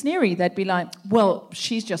would be sneery. They'd be like, well,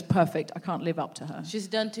 she's just perfect. I can't live up to her. She's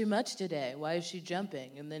done too much today. Why is she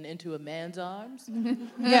jumping? And then into a man's arms?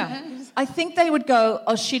 Yeah. I think they would go,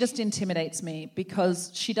 oh, she just intimidates me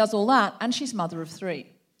because she does all that and she's mother of 3.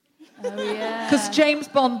 Oh, yeah. Because James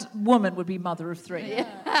Bond woman would be mother of 3. Yeah.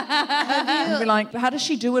 And be like, how does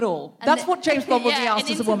she do it all? And that's what James Bond would be asked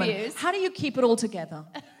as a woman. How do you keep it all together?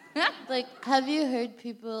 Have you heard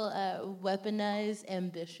people weaponize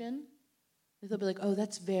ambition? They'll be like, oh,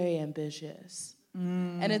 that's very ambitious.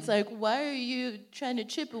 And it's why are you trying to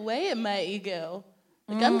chip away at my ego?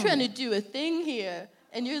 I'm trying to do a thing here.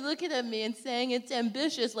 And you're looking at me and saying it's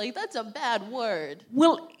ambitious. That's a bad word.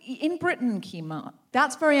 Well, in Britain, Kemah,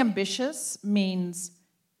 that's very ambitious means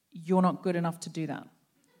you're not good enough to do that.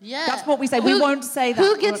 Yeah. That's what we say. We won't say that.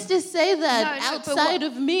 Who gets to say that outside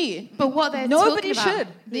of me? But what they're Nobody talking about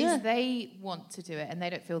should. is they want to do it and they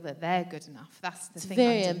don't feel that they're good enough. That's the thing.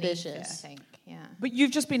 Very ambitious. ambitious. I think. Yeah. But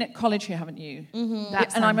you've just been at college here, haven't you? Mm-hmm.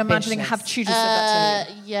 That's and I'm imagining, ambitious. have tutors said that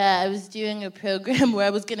to you? Yeah, I was doing a program where I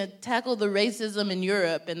was going to tackle the racism in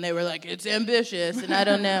Europe, and they were like, it's ambitious, and I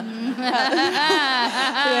don't know.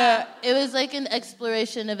 It was like an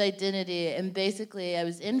exploration of identity, and basically I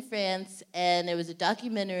was in France, and it was a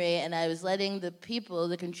documentary, and I was letting the people,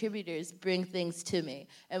 the contributors, bring things to me.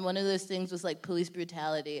 And one of those things was like police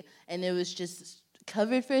brutality, and it was just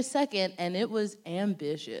covered for a second, and it was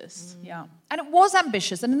ambitious. Yeah. And it was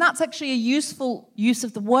ambitious, and that's actually a useful use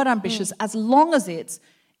of the word ambitious, as long as it's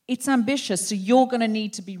ambitious, so you're going to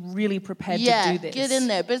need to be really prepared to do this. Yeah, get in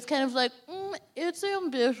there. But it's kind of like, it's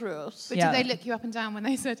ambitious. But did they look you up and down when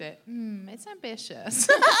they said it? It's ambitious.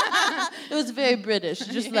 It was very British,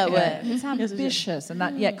 just that way. It's ambitious, and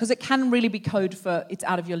that because it can really be code for it's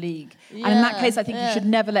out of your league. And in that case, I think you should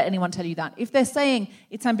never let anyone tell you that. If they're saying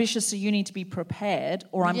it's ambitious, so you need to be prepared,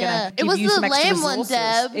 or I'm going to give you some extra resources.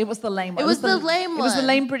 Deb. It was the lame one. It was the lame one. It was the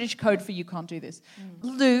lame British code for you can't do this.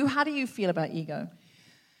 Lou, how do you feel about ego?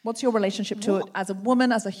 What's your relationship to it as a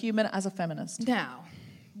woman, as a human, as a feminist? Now,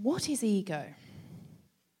 what is ego?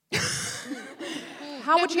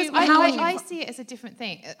 How would you? I see it as a different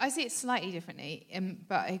thing. I see it slightly differently,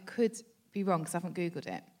 but I could be wrong because I haven't Googled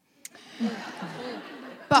it.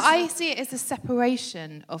 But I see it as a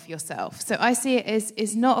separation of yourself. So I see it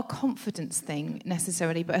as not a confidence thing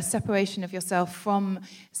necessarily, but a separation of yourself from...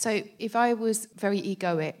 So if I was very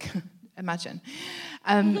egoic, imagine,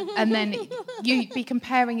 and then you'd be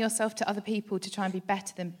comparing yourself to other people to try and be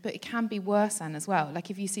better than... But it can be worse than as well. Like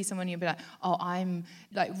if you see someone, you'll be like, oh, I'm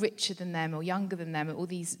like richer than them or younger than them, or all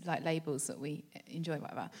these like labels that we enjoy,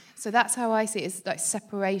 whatever. So that's how I see it, as like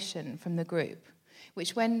separation from the group.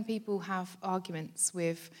 Which when people have arguments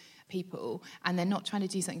with people and they're not trying to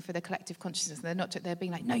do something for their collective consciousness, they're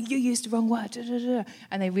being like, no, you used the wrong word,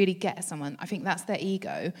 and they really get at someone, I think that's their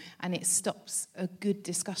ego, and it stops a good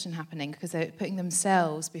discussion happening because they're putting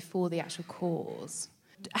themselves before the actual cause.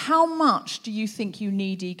 How much do you think you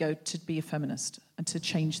need ego to be a feminist and to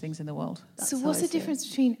change things in the world? So what's the difference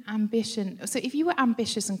between ambition? So if you were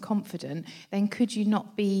ambitious and confident, then could you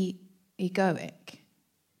not be egoic?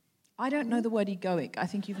 I don't know the word egoic. I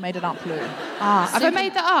think you've made it up, Lou. Have I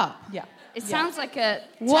made that up? Yeah. It sounds like a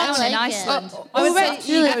town in Iceland. I would say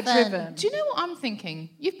ego-driven. Do you know what I'm thinking?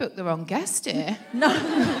 You've booked the wrong guest here. No,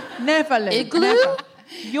 never, Lou. Igloo? Never.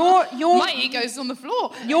 Your My ego's on the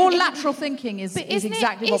floor. Your lateral thinking is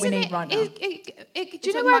exactly what we need right now. Do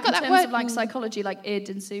you know where I got that in terms word? of like psychology, like id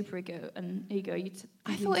and superego and ego?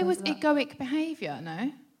 I thought it was egoic behaviour,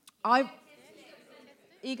 no?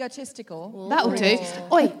 Egotistical. That'll do.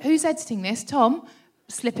 Oi, who's editing this? Tom?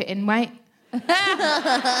 Slip it in, mate.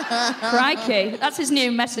 Crikey. That's his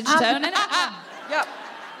new message tone, isn't it? Yep.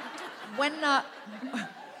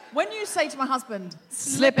 When you say to my husband,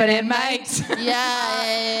 slip it in, mate.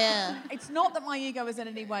 Yeah. It's not that my ego is in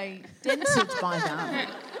any way dented by that,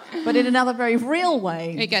 but in another very real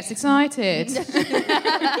way. It gets excited.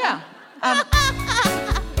 Yeah.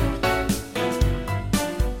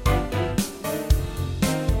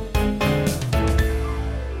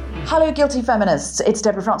 Hello, guilty feminists. It's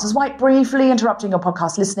Deborah Frances-White, briefly interrupting your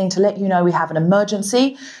podcast listening to let you know we have an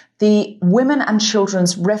emergency. The Women and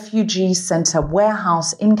Children's Refugee Centre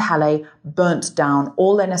warehouse in Calais burnt down.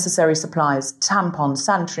 All their necessary supplies, tampons,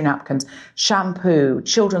 sanitary napkins, shampoo,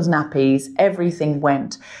 children's nappies, everything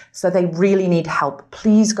went. So they really need help.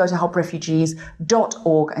 Please go to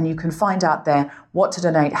helprefugees.org and you can find out there what to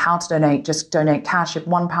donate, how to donate. Just donate cash at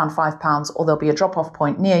 £1, £5, or there'll be a drop-off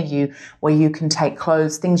point near you where you can take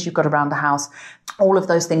clothes, things you've got around the house, all of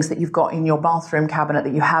those things that you've got in your bathroom cabinet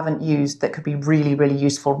that you haven't used that could be really, really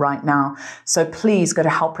useful right now. So please go to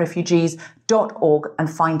helprefugees.org and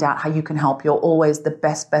find out how you can help. You're always the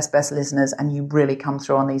best listeners, and you really come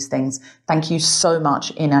through on these things. Thank you so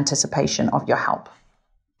much in anticipation of your help.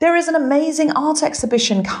 There is an amazing art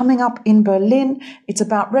exhibition coming up in Berlin. It's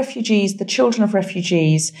about refugees, the children of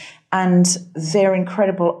refugees, and their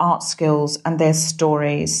incredible art skills and their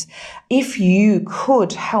stories. If you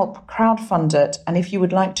could help crowdfund it, and if you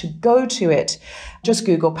would like to go to it, just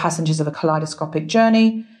Google Passengers of a Kaleidoscopic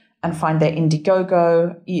Journey and find their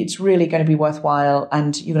Indiegogo. It's really going to be worthwhile,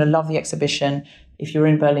 and you're going to love the exhibition. If you're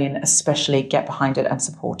in Berlin, especially, get behind it and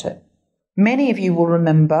support it. Many of you will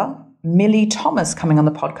remember Millie Thomas coming on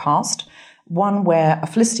the podcast, one where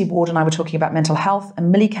Felicity Ward and I were talking about mental health,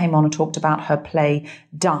 and Millie came on and talked about her play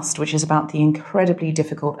Dust, which is about the incredibly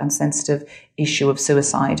difficult and sensitive issue of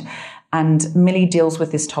suicide. And Millie deals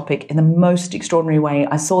with this topic in the most extraordinary way.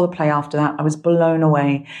 I saw the play after that. I was blown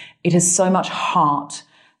away. It has so much heart,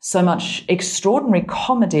 so much extraordinary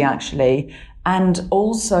comedy, actually, and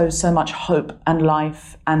also so much hope and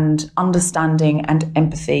life and understanding and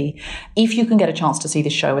empathy. If you can get a chance to see the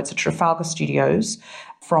show, it's at Trafalgar Studios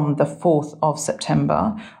from the 4th of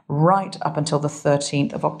September right up until the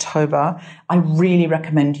 13th of October. I really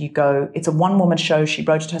recommend you go. It's a one-woman show. She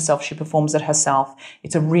wrote it herself. She performs it herself.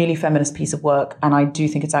 It's a really feminist piece of work, and I do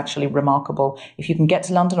think it's actually remarkable. If you can get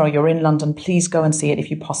to London or you're in London, please go and see it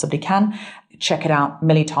if you possibly can. Check it out,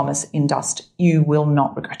 Millie Thomas in Dust. You will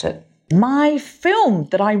not regret it. My film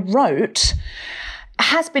that I wrote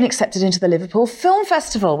has been accepted into the Liverpool Film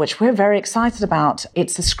Festival, which we're very excited about.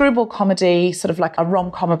 It's a screwball comedy, sort of like a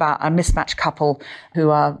rom-com about a mismatched couple who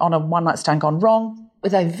are on a one-night stand gone wrong,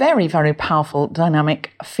 with a very, very powerful,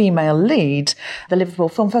 dynamic female lead. The Liverpool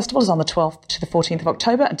Film Festival is on the 12th to the 14th of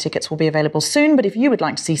October, and tickets will be available soon. But if you would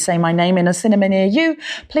like to see Say My Name in a cinema near you,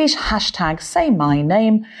 please hashtag Say My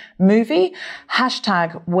Name movie,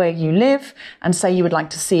 hashtag where you live, and say you would like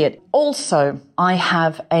to see it. Also, I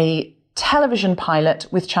have a television pilot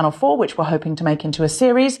with Channel 4, which we're hoping to make into a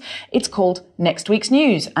series. It's called Next Week's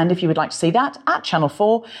News. And if you would like to see that, at Channel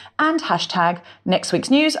 4 and hashtag Next Week's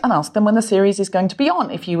News, and ask them when the series is going to be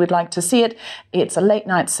on. If you would like to see it, it's a late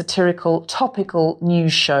night satirical, topical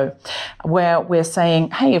news show where we're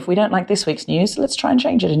saying, hey, if we don't like this week's news, let's try and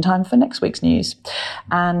change it in time for next week's news.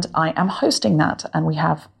 And I am hosting that, and we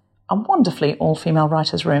have a wonderfully all-female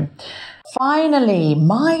writers' room. Finally,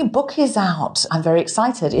 my book is out. I'm very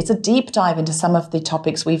excited. It's a deep dive into some of the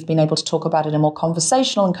topics we've been able to talk about in a more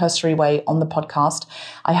conversational and cursory way on the podcast.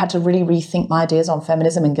 I had to really rethink my ideas on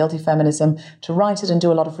feminism and guilty feminism to write it and do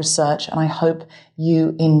a lot of research, and I hope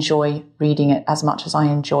you enjoy reading it as much as I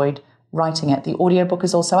enjoyed writing it. The audiobook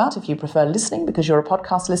is also out if you prefer listening because you're a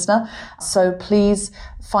podcast listener. So please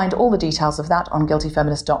find all the details of that on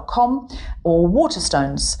guiltyfeminist.com or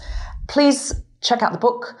Waterstones. Please check out the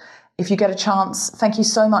book if you get a chance. Thank you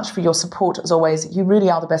so much for your support as always. You really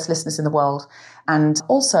are the best listeners in the world. And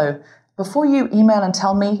also, before you email and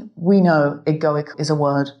tell me, we know egoic is a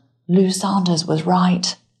word. Lou Sanders was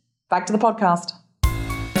right. Back to the podcast.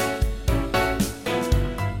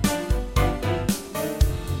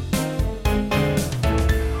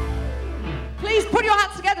 Please put your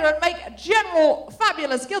hands together and make general,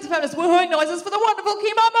 fabulous, guilty feminist woohooing noises for the wonderful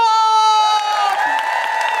Kemah Bob!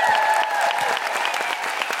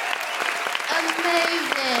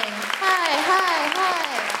 Amazing. Hi.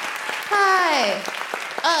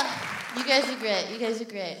 You guys are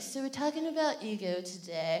great. So we're talking about ego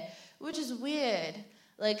today, which is weird.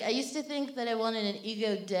 Like, I used to think that I wanted an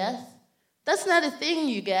ego death. That's not a thing,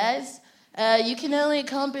 you guys. You can only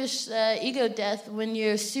accomplish ego death when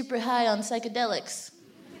you're super high on psychedelics.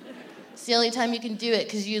 It's the only time you can do it,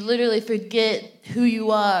 because you literally forget who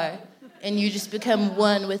you are, and you just become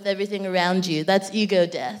one with everything around you. That's ego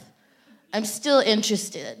death. I'm still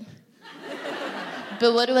interested.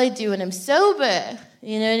 But what do I do when I'm sober?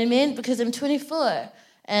 You know what I mean? Because I'm 24.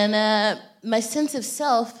 And my sense of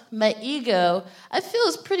self, my ego, I feel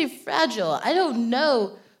is pretty fragile. I don't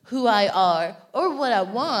know who I are or what I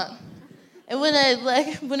want. And when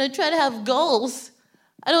I try to have goals,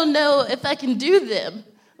 I don't know if I can do them.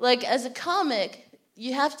 Like, as a comic,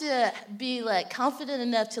 you have to be, like, confident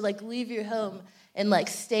enough to, like, leave your home and, like,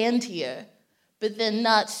 stand here, but then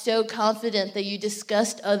not so confident that you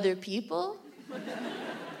disgust other people.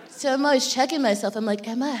 So I'm always checking myself. I'm like,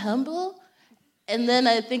 am I humble? And then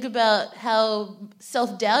I think about how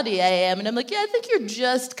self-doubty I am, and I'm like, yeah, I think you're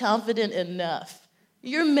just confident enough.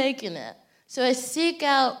 You're making it. So I seek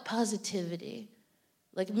out positivity.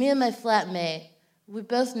 Like, me and my flatmate, we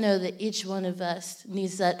both know that each one of us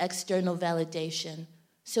needs that external validation.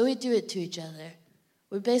 So we do it to each other.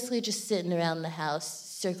 We're basically just sitting around the house,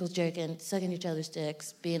 circle jerking, sucking each other's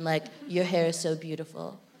dicks, being like, your hair is so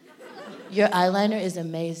beautiful. Your eyeliner is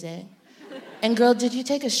amazing. And girl, did you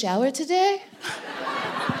take a shower today?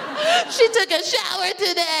 She took a shower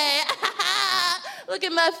today. Look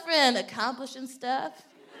at my friend accomplishing stuff.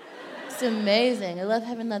 It's amazing. I love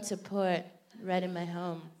having that support right in my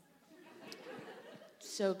home.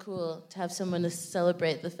 So cool to have someone to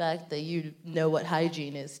celebrate the fact that you know what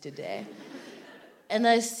hygiene is today. And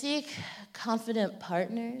I seek confident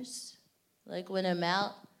partners. Like, when I'm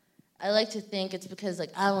out, I like to think it's because,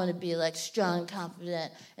 like, I want to be, like, strong,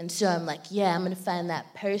 confident, and so I'm like, yeah, I'm going to find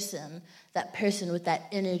that person with that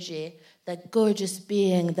energy, that gorgeous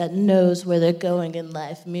being that knows where they're going in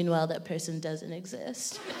life. Meanwhile, that person doesn't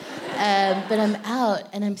exist. But I'm out,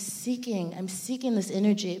 and I'm seeking this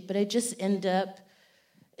energy, but I just end up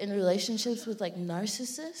in relationships with, like,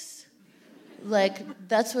 narcissists. Like,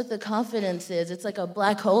 that's what the confidence is. It's like a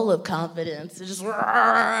black hole of confidence. It's just,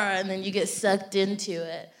 and then you get sucked into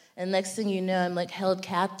it. And next thing you know, I'm like held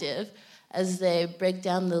captive as they break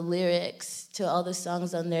down the lyrics to all the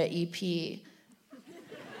songs on their EP.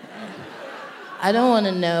 I don't want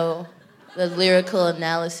to know the lyrical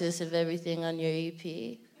analysis of everything on your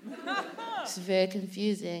EP. It's very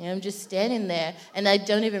confusing. I'm just standing there, and I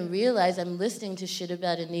don't even realize I'm listening to shit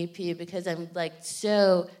about an EP because I'm like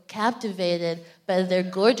so captivated by their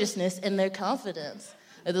gorgeousness and their confidence.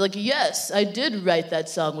 And they're like, yes, I did write that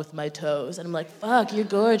song with my toes. And I'm like, fuck, you're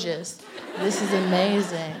gorgeous. This is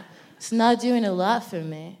amazing. It's not doing a lot for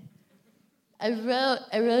me. I wrote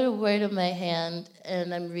a word on my hand,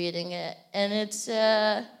 and I'm reading it, and it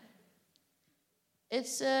says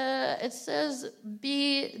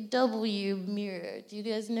BW mirror. Do you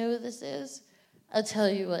guys know what this is? I'll tell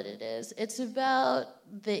you what it is. It's about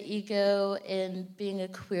the ego and being a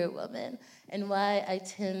queer woman and why I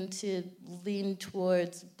tend to lean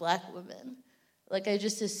towards black women. Like, I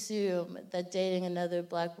just assume that dating another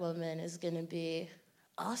black woman is going to be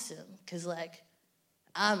awesome because, like,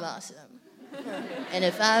 I'm awesome. And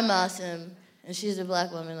if I'm awesome and she's a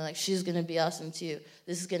black woman, like, she's going to be awesome too.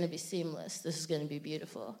 This is going to be seamless. This is going to be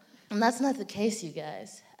beautiful. And that's not the case, you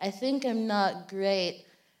guys. I think I'm not great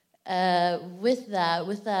with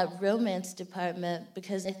that romance department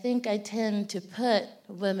because I think I tend to put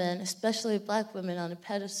women, especially black women, on a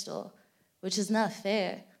pedestal, which is not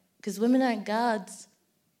fair because women aren't gods.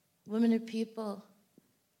 Women are people.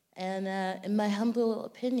 And in my humble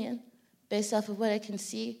opinion, based off of what I can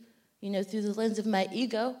see, through the lens of my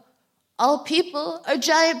ego, all people are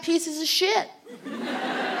giant pieces of shit.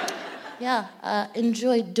 Yeah,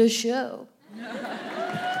 enjoy the show.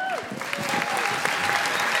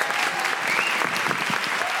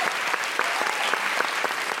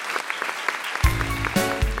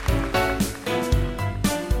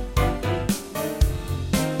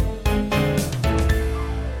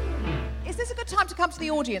 To come to the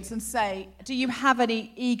audience and say, do you have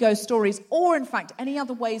any ego stories or, in fact, any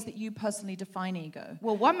other ways that you personally define ego?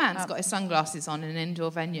 Well, one man's got his sunglasses on in an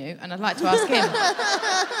indoor venue, and I'd like to ask him.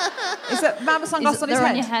 Is that man with sunglasses on his head? They're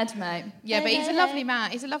on your head, mate. Yeah, but he's a lovely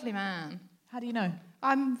man. He's a lovely man. How do you know?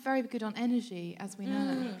 I'm very good on energy, as we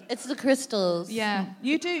know. It's the crystals. Yeah.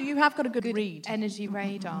 You do. You have got a good read. Energy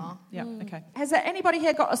radar. Yeah, okay. Has there anybody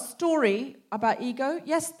here got a story about ego?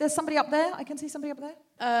 Yes, there's somebody up there. I can see somebody up there.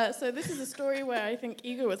 So this is a story where I think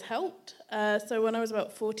ego was helped. So when I was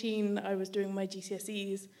about 14, I was doing my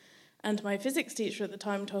GCSEs, and my physics teacher at the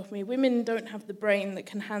time told me women don't have the brain that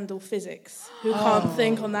can handle physics, who can't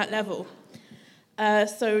think on that level.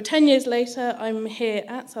 So 10 years later, I'm here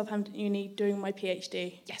at Southampton Uni doing my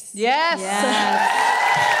PhD. Yes. Yes.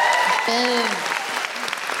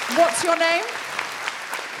 What's your name?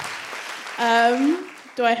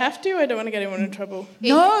 Do I have to? I don't want to get anyone in trouble.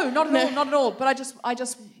 No, not at all. But I just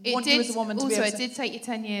want you as a woman to be able to... Also, it did take you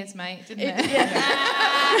 10 years, mate, didn't it? Yeah.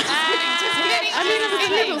 I mean, it was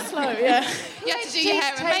a little slow, yeah. You had to do your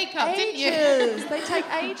hair and makeup, didn't you? They take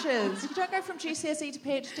ages. You don't go from GCSE to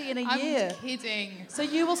PhD in a year. I'm kidding. So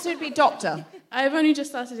you will soon be doctor. I've only just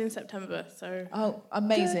started in September, so... Oh,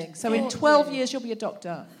 amazing. Good. So in 12 years, you'll be a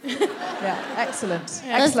doctor. Yeah, excellent.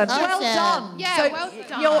 Yeah. Excellent. Well done. Yeah, so well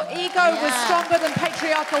done. Your ego was stronger than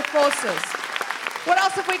patriarchal forces. What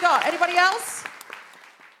else have we got? Anybody else?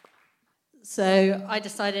 So I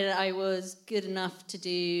decided I was good enough to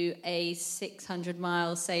do a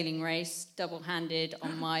 600-mile sailing race, double-handed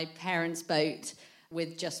on my parents' boat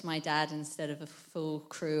with just my dad instead of a full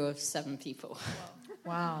crew of 7 people.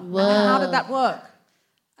 Wow. How did that work?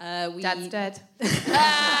 Dad's dead.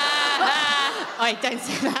 I don't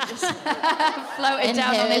say that. Floated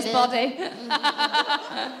down on his body.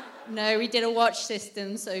 No, we did a watch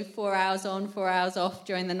system, so 4 hours on, 4 hours off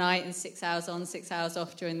during the night, and 6 hours on, 6 hours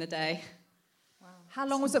off during the day. Wow. How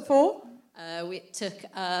long was it for? It took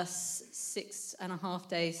us 6.5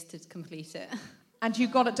 days to complete it. And you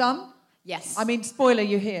got it done? Yes. I mean, spoiler,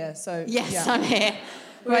 you're here, so... Yes, yeah. I'm here.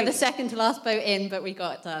 We were the second to last boat in, but we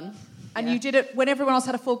got it done. And you did it when everyone else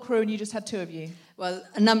had a full crew and you just had 2 of you? Well,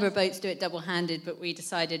 a number of boats do it double-handed, but we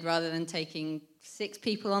decided rather than taking 6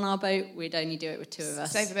 people on our boat, we'd only do it with 2 of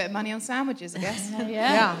us. Save a bit of money on sandwiches, I guess.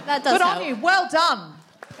 Yeah. That does Good help. on you. Well done.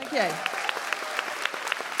 Thank you.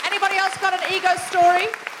 Anybody else got an ego story?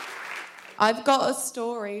 I've got a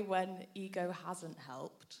story when ego hasn't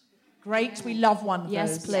helped. Great. We love one of those.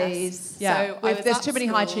 Yes, please. Yeah. So There's too many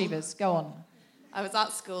high achievers. Go on. I was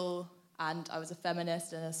at school, and I was a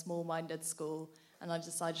feminist in a small-minded school, and I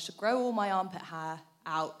decided to grow all my armpit hair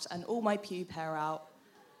out and all my pube hair out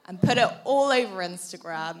and put it all over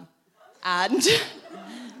Instagram. And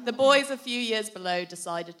The boys a few years below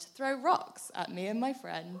decided to throw rocks at me and my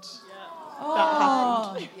friend. Oh.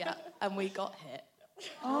 That happened. Yeah, and we got hit.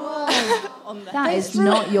 Oh. On the That head. is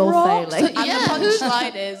not your failing. And the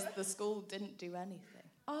punchline is the school didn't do anything.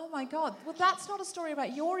 Oh my God. Well, that's not a story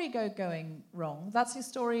about your ego going wrong. That's a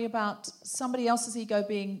story about somebody else's ego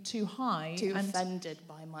being too high. Too offended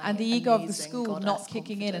by my and the ego of the school not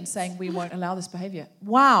kicking in and saying, we won't allow this behaviour.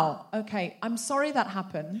 Wow. Okay. I'm sorry that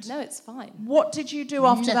happened. No, it's fine. What did you do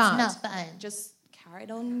after that? That's not fine. Just carried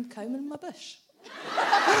on combing my bush.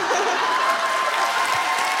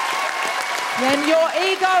 Then your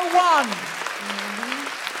ego won.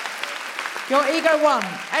 Your ego won.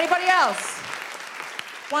 Anybody else?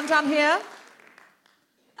 One down here.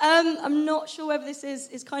 I'm not sure whether this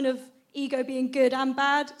is kind of ego being good and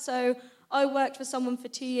bad. So I worked for someone for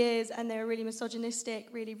 2 years and they were really misogynistic,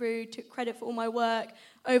 really rude, took credit for all my work,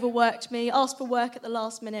 overworked me, asked for work at the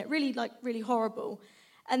last minute, really horrible.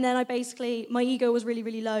 And then my ego was really,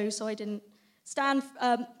 really low, so I didn't stand,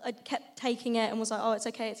 I kept taking it and was like, oh, it's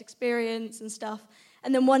okay, it's experience and stuff.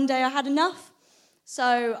 And then one day I had enough.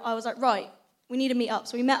 So I was like, right, we need to meet up.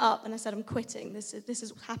 So we met up and I said, I'm quitting. This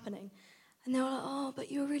is what's happening. And they were like, oh, but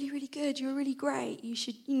you were really, really good. You were really great. You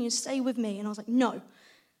should stay with me. And I was like, no, I'm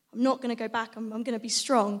not going to go back. I'm going to be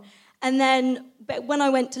strong. And then when I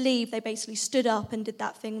went to leave, they basically stood up and did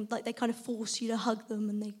that thing. Like they kind of force you to hug them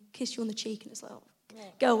and they kiss you on the cheek. And it's like, oh,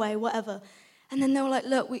 go away, whatever. And then they were like,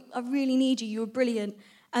 look, I really need you. You were brilliant.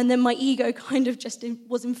 And then my ego kind of just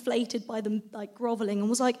was inflated by them like groveling and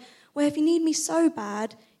was like, well, if you need me so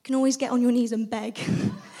bad, you can always get on your knees and beg.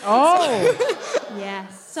 Oh.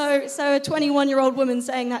 Yes. So a 21-year-old woman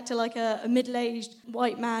saying that to like a middle-aged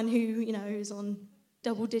white man who, who's on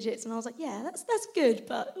double digits. And I was like, yeah, that's good,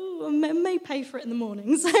 but I may pay for it in the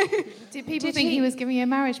morning. So Did people think he was giving you a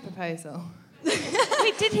marriage proposal?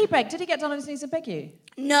 Wait, did he beg? Did he get down on his knees and beg you?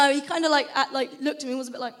 No, he kind of looked at me and was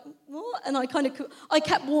a bit like, what? And I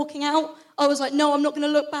kept walking out. I was like, no, I'm not going to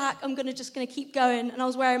look back. I'm just going to keep going. And I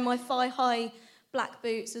was wearing my thigh-high black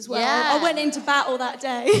boots as well. Yeah. I went into battle that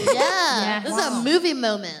day. Yeah, this is a movie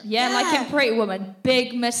moment. Yeah, like in Pretty Woman,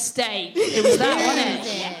 big mistake. It was that, wasn't it?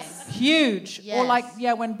 Yes. Huge. Yes. Or like,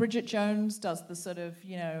 when Bridget Jones does the sort of,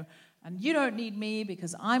 and you don't need me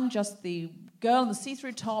because I'm just the girl in the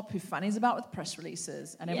see-through top who fannies about with press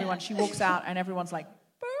releases. And she walks out and everyone's like,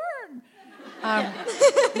 burn.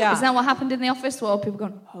 Yeah. Isn't that what happened in the office? Well, people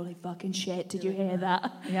going, holy fucking shit, did you hear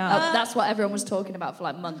that? Yeah. That's what everyone was talking about for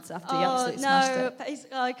like months after you absolutely smashed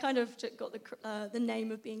it. I kind of got the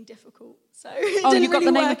name of being difficult. So you got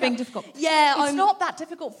the name of being difficult. Yeah. It's not that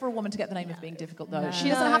difficult for a woman to get the name of being difficult, though. No. She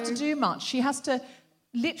doesn't have to do much. She has to,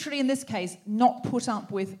 literally in this case, not put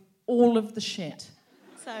up with all of the shit.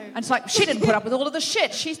 And it's like, she didn't put up with all of the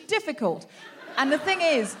shit. She's difficult. And the thing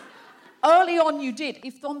is, early on you did.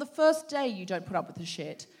 If on the first day you don't put up with the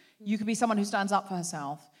shit, you could be someone who stands up for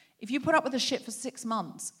herself. If you put up with the shit for 6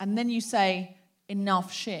 months and then you say,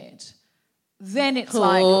 enough shit, then it's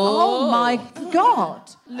like, oh my God.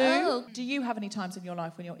 Lou, do you have any times in your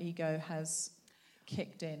life when your ego has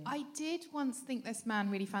kicked in? I did once think this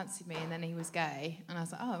man really fancied me and then he was gay. And I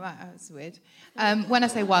was like, oh, right, that's weird. When I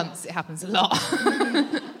say once, it happens a lot.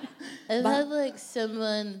 I've had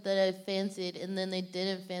someone that I fancied and then they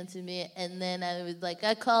didn't fancy me and then I was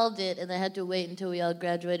I called it and I had to wait until we all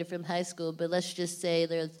graduated from high school, but let's just say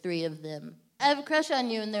there are 3 of them. I have a crush on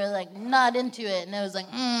you and they're not into it and I was like,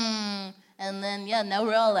 and then now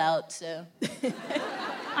we're all out, so.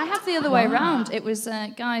 I have the other way around. It was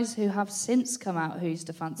guys who have since come out who used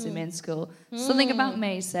to fancy me in school. Something about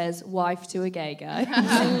me says wife to a gay guy.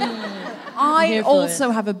 I also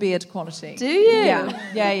have a beard quality. Do you?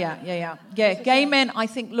 Yeah. Gay men, I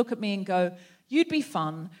think, look at me and go, you'd be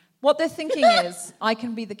fun. What they're thinking is, I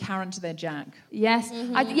can be the Karen to their Jack. Yes.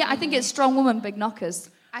 I think it's strong woman, big knockers.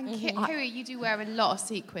 And Kiri, you do wear a lot of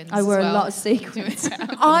sequins. I wear a lot of sequins.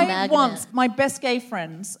 My best gay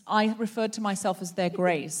friends, I referred to myself as their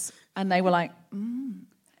Grace, and they were like, and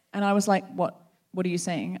I was like, what are you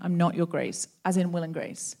saying? I'm not your Grace, as in Will and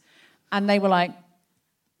Grace. And they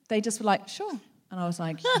just were like, sure. And I was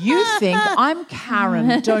like, you think I'm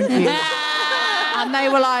Karen, don't you? And they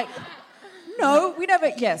were like, no, we never...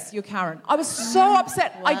 Yes, you're Karen. I was so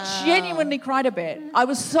upset. Wow. I genuinely cried a bit. I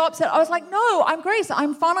was so upset. I was like, no, I'm Grace.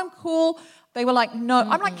 I'm fun. I'm cool. They were like, no.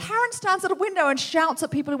 I'm like, Karen stands at a window and shouts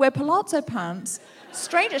at people who wear palazzo pants.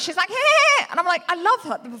 Strangers. She's like, hey. And I'm like, I love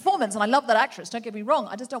her, the performance, and I love that actress. Don't get me wrong.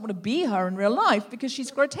 I just don't want to be her in real life because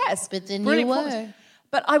she's grotesque. But then you were.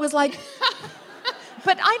 But I was like...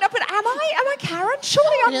 But am I Karen?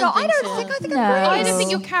 Surely I'm not. I think I'm Grace. I don't think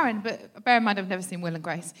you're Karen, but bear in mind I've never seen Will and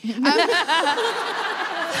Grace.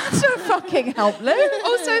 Don't fucking help, Lou.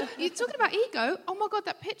 Also, you're talking about ego. Oh my God,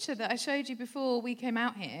 that picture that I showed you before we came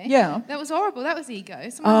out here. Yeah. That was horrible. That was ego.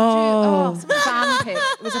 Someone fan pic.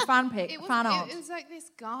 It was a fan pic. Fan art. It was like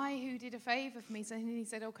this guy who did a favour for me. So he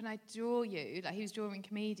said, "Oh, can I draw you?" Like he was drawing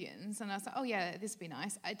comedians, and I was like, "Oh yeah, this would be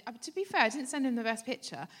nice." To be fair, I didn't send him the best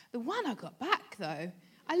picture. The one I got back though,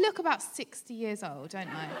 I look about 60 years old, don't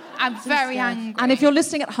I? I'm very angry. And if you're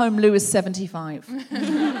listening at home, Lou is 75.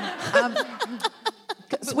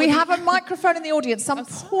 So we have a microphone in the audience. Some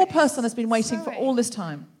poor person has been waiting for all this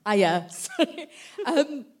time. Yeah.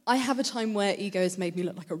 I have a time where ego has made me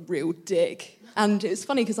look like a real dick. And it's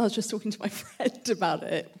funny because I was just talking to my friend about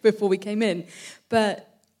it before we came in. But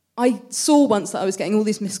I saw once that I was getting all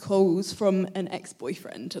these missed calls from an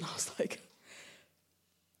ex-boyfriend. And I was like...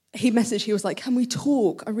 He messaged, he was like, "Can we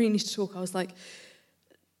talk? I really need to talk." I was like,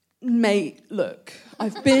 "Mate, look,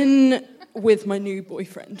 I've been with my new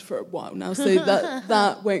boyfriend for a while now, so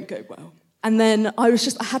that won't go well." And then I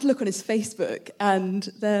had a look on his Facebook, and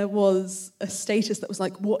there was a status that was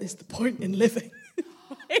like, "What is the point in living?"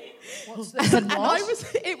 What's this? And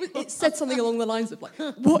it said something along the lines of like,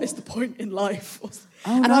 "What is the point in life?" Oh,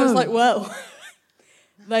 and I was like, well,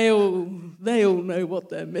 they all know what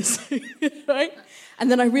they're missing, right? And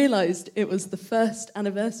then I realised it was the first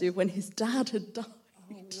anniversary of when his dad had died.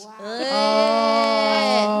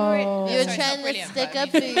 Oh. You were trying to stick up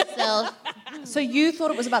for yourself. So you thought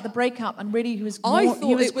it was about the breakup, and really he was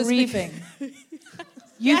grieving.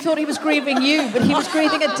 You thought he was grieving you, but he was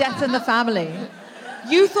grieving a death in the family.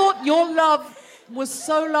 You thought your love was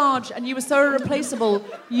so large and you were so irreplaceable,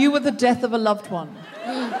 you were the death of a loved one.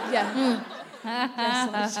 Yeah.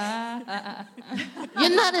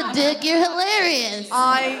 You're not a dick, you're hilarious.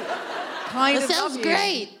 I kind that of sounds love you.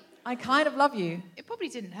 great. I kind of love you. It probably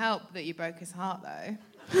didn't help that you broke his heart, though.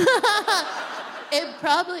 It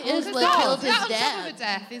probably is what killed his that on top dad. of a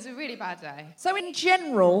death is a really bad day. So in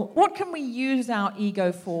general, what can we use our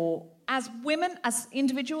ego for as women, as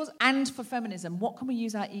individuals, and for feminism? What can we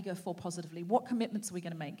use our ego for positively? What commitments are we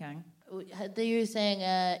going to make, gang? You were saying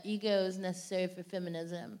ego is necessary for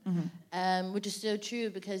feminism, which is so true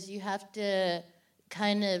because you have to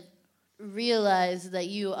kind of realize that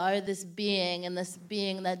you are this being and this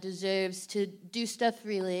being that deserves to do stuff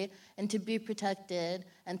freely and to be protected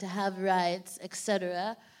and to have rights,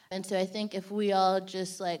 etc. And so I think if we all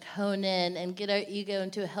just like hone in and get our ego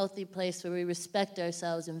into a healthy place where we respect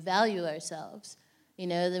ourselves and value ourselves, you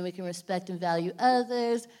know, then we can respect and value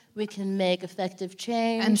others. We can make effective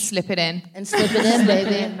change. And slip it in. And slip it in,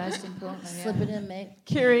 baby. Most importantly, Slip it in, mate.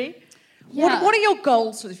 Kiri, Yeah. what are your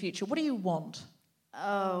goals for the future? What do you want?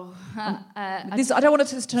 Oh, I don't want it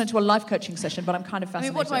to turn into a life coaching session, but I'm kind of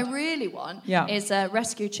fascinated. what do I really want is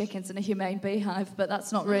rescue chickens in a humane beehive, but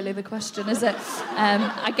that's not really the question, is it?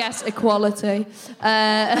 I guess equality.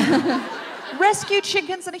 Rescue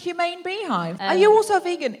chickens in a humane beehive. Are you also a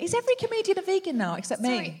vegan? Is every comedian a vegan now, except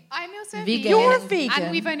me? I'm also a Vegan. vegan. You're a vegan.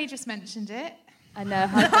 And we've only just mentioned it. I know,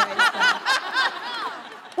 how great is that?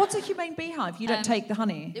 What's a humane beehive? You don't take the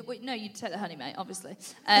honey. No, you take the honey, mate, obviously.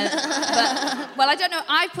 Well, I don't know.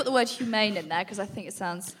 I put the word humane in there because I think it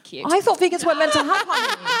sounds cute. I thought vegans weren't meant to have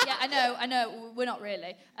honey. Yeah, I know. We're not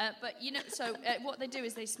really. But, you know, so what they do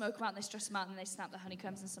is they smoke them out and they stress them out and they snap the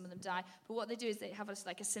honeycombs and some of them die. But what they do is they have a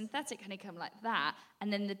synthetic honeycomb like that,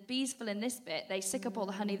 and then the bees fill in this bit, they sick up all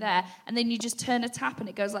the honey there, and then you just turn a tap and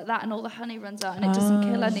it goes like that and all the honey runs out and it doesn't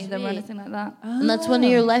kill any of them or anything like that. And that's one of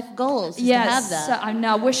your life goals, is to have that. So I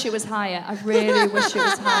wish it was higher. I really wish it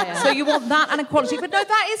was higher. So you want that and equality. But no,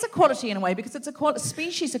 that is equality in a way, because it's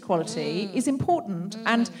species equality is important.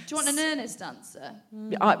 And do you want an earnest answer?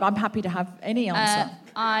 I'm happy to have any answer.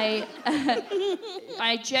 I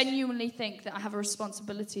genuinely think that I have a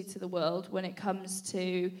responsibility to the world when it comes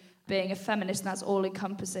to being a feminist, and that's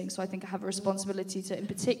all-encompassing. So I think I have a responsibility to, in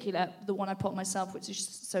particular, the one I put on myself, which is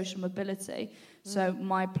social mobility. So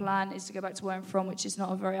my plan is to go back to where I'm from, which is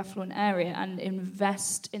not a very affluent area, and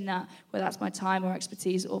invest in that, whether that's my time or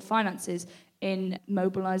expertise or finances, in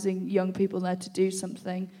mobilising young people there to do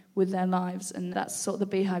something with their lives. And that's sort of the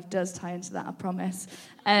beehive does tie into that, I promise.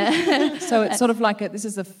 So it's sort of like this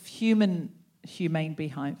is a humane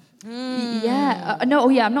beehive. I'm not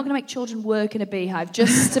going to make children work in a beehive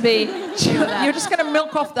just to be sure that. You're just going to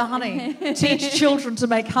milk off the honey, teach children to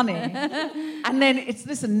make honey, and then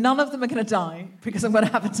none of them are going to die because I'm going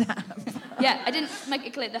to have a tap. Yeah, I didn't make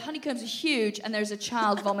it clear. The honeycombs are huge and there's a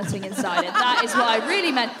child vomiting inside it. That is what I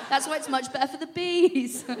really meant. That's why it's much better for the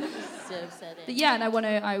bees. So upsetting. But yeah, and I want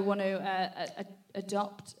to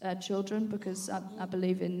adopt children because I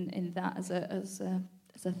believe in that as a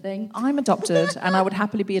thing. I'm adopted, and I would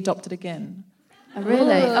happily be adopted again. Oh,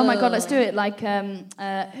 really? Oh my God, let's do it. Like,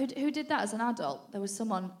 who did that as an adult? There was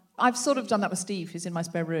someone. I've sort of done that with Steve, who's in my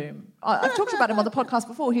spare room. I've talked about him on the podcast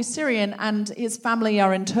before. He's Syrian, and his family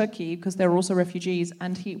are in Turkey because they're also refugees.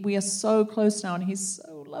 And we are so close now, and he's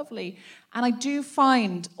so lovely. And I do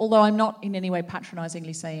find, although I'm not in any way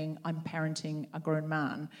patronisingly saying I'm parenting a grown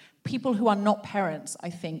man, people who are not parents, I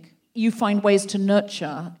think, you find ways to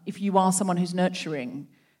nurture if you are someone who's nurturing,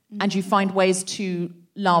 and you find ways to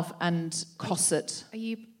love and cosset. Are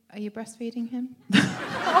you breastfeeding him?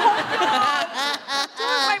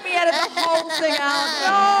 Don't make me edit the whole thing out.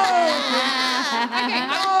 No. Okay,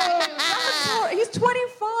 no. He's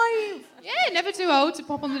 25. Yeah, never too old to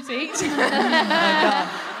pop on the teat. Oh my God.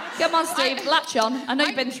 Come on, Steve, latch on. I know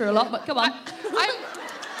you've been through a lot, but come on.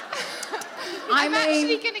 I'm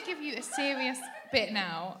actually going to give you a serious bit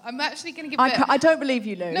now. I'm actually going to give I don't believe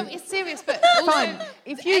you, Lou. No, it's serious, but also... Fine.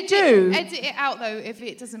 If you do... Edit it out, though, if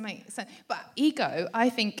it doesn't make sense. But ego, I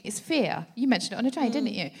think, is fear. You mentioned it on a train,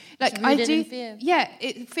 didn't you? Like, I do... Fear. Yeah,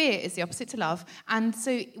 fear is the opposite to love. And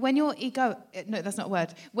so when your ego... No, that's not a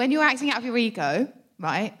word. When you're acting out of your ego,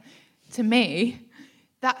 right, to me...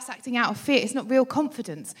 That's acting out of fear. It's not real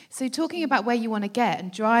confidence. So talking about where you want to get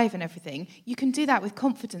and drive and everything, you can do that with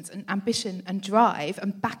confidence and ambition and drive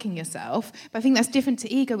and backing yourself. But I think that's different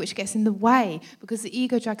to ego, which gets in the way because the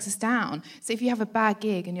ego drags us down. So if you have a bad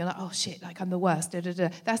gig and you're like, oh shit, like I'm the worst,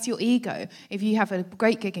 that's your ego. If you have a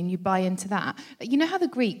great gig and you buy into that, you know how the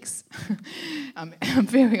Greeks, I'm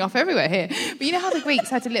veering off everywhere here, but you know how the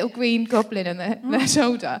Greeks had a little green goblin on their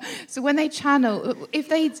shoulder. So when they channel, if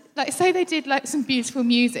they, like, say they did like some beautiful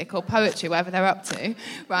music or poetry, whatever they're up to,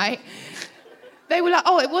 right? They were like,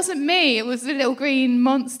 oh, it wasn't me, it was the little green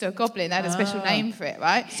monster goblin. They had a special name for it,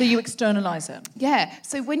 right? So you externalise it. Yeah.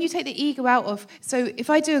 So when you take the ego out of... So if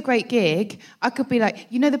I do a great gig, I could be like,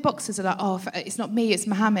 you know, the boxers are like, oh, it's not me, it's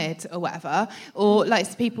Muhammad or whatever. Or like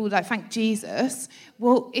it's people like, thank Jesus.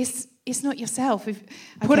 Well, it's not yourself.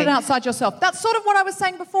 Put it outside yourself. That's sort of what I was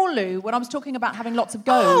saying before, Lou, when I was talking about having lots of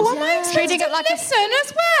goes. Oh, am I expected to listen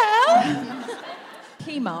as well?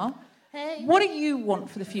 Kemah, Hey. what do you want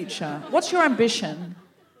for the future? What's your ambition?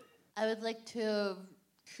 I would like to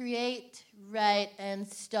create, write, and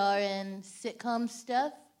star in sitcom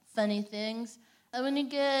stuff, funny things. I want to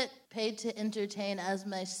get paid to entertain as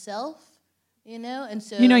myself, you know? And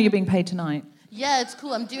so... You know you're being paid tonight. Yeah, it's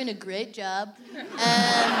cool. I'm doing a great job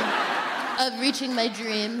of reaching my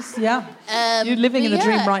dreams. Yeah. You're living in a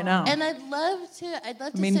dream right now. And I'd love to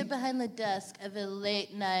sit behind the desk of a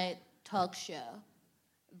late night talk show.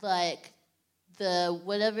 Like the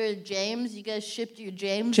whatever James, you guys shipped your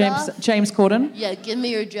James off? James Corden? Yeah, give me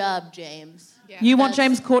your job, James. Yeah. You want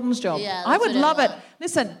James Corden's job? Yeah, I would love it.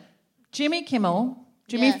 Listen, Jimmy Kimmel,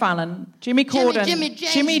 Jimmy Fallon, Jimmy Corden,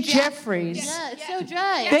 Jimmy Jeffries. Yeah, it's so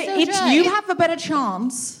dry. You have a better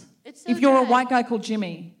chance if you're a white guy called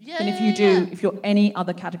Jimmy than if you do if you're any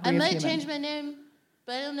other category of human. I might change my name,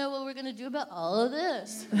 but I don't know what we're going to do about all of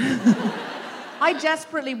this. I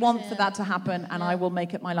desperately want for that to happen, and I will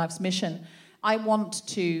make it my life's mission. I want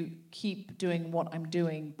to keep doing what I'm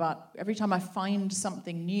doing, but every time I find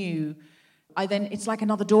something new, it's like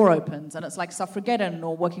another door opens, and it's like Suffrageddon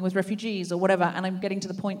or working with refugees or whatever, and I'm getting to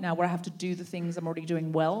the point now where I have to do the things I'm already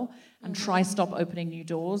doing well and try stop opening new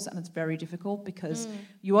doors, and it's very difficult because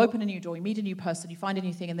you open a new door, you meet a new person, you find a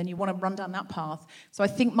new thing, and then you want to run down that path. So I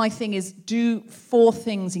think my thing is do 4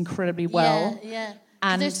 things incredibly well. Yeah.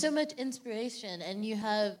 And there's so much inspiration, and you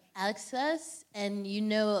have access, and you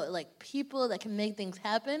know, like, people that can make things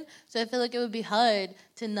happen. So I feel like it would be hard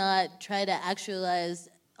to not try to actualize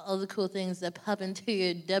all the cool things that pop into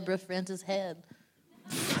your Deborah Francis head.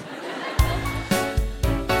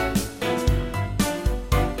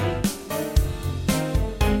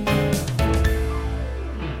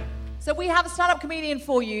 So we have a stand-up comedian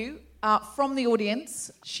for you from the audience.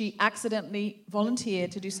 She accidentally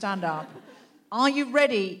volunteered to do stand-up. Are you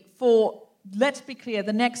ready for, let's be clear,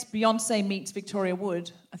 the next Beyonce meets Victoria Wood?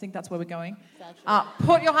 I think that's where we're going.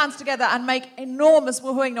 Put your hands together and make enormous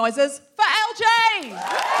woohooing noises for LJ!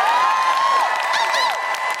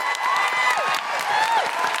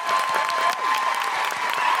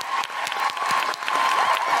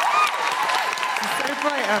 It's so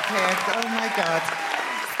bright up here. Oh my God.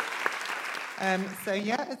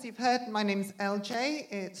 As you've heard, my name's LJ.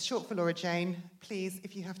 It's short for Laura Jane. Please,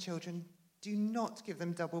 if you have children, do not give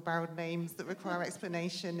them double-barreled names that require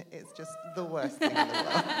explanation. It's just the worst thing in the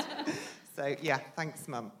world. So, thanks,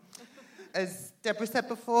 Mum. As Deborah said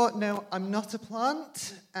before, no, I'm not a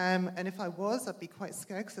plant. And if I was, I'd be quite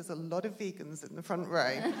scared because there's a lot of vegans in the front row.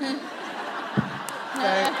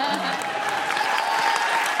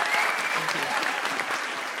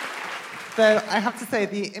 So I have to say,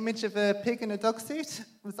 the image of a pig in a dog suit,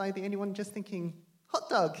 was I the only one just thinking, hot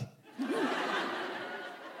dog? So,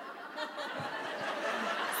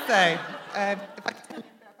 if I tell you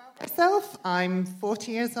about myself, I'm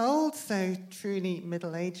 40 years old, so truly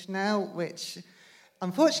middle-aged now, which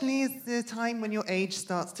unfortunately is the time when your age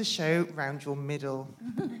starts to show round your middle.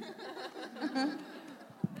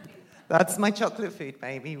 That's my chocolate food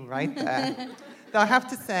baby right there. Though I have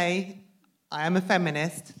to say, I am a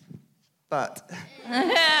feminist, but...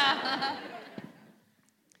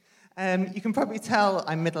 you can probably tell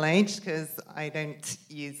I'm middle-aged because I don't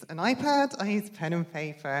use an iPad, I use pen and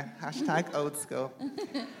paper, #old school.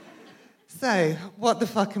 So, what the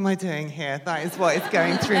fuck am I doing here? That is what is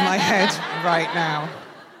going through my head right now.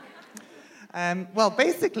 Well,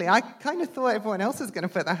 basically, I kind of thought everyone else was going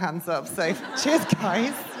to put their hands up, so cheers,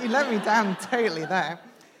 guys. You let me down totally there.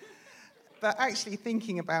 But actually,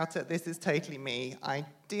 thinking about it, this is totally me. I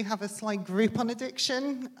do have a slight Groupon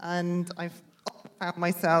addiction, and I've found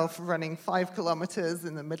myself running 5 kilometers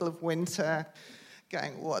in the middle of winter,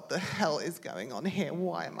 going, what the hell is going on here?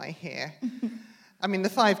 Why am I here? I mean, the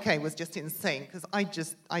 5K was just insane, because I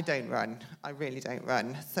don't run. I really don't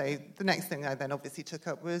run. So the next thing I then obviously took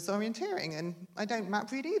up was orienteering, and I don't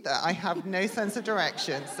map read either. I have no sense of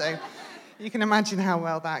direction, so you can imagine how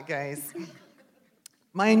well that goes.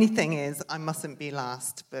 My only thing is, I mustn't be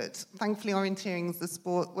last, but thankfully orienteering is a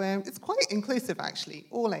sport where it's quite inclusive, actually.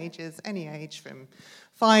 All ages, any age, from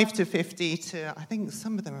 5 to 50 to, I think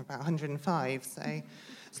some of them are about 105, so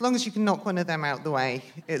as long as you can knock one of them out the way,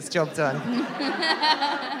 it's job done.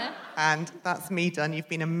 And that's me done. You've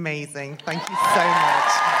been amazing. Thank you so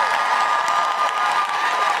much.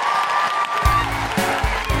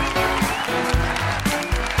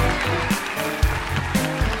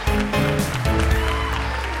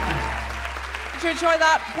 Did you enjoy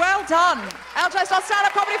that? Well done. LJ starts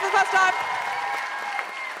stand-up comedy for the first time.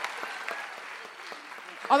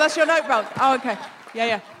 Oh, that's your notebook. Oh, okay.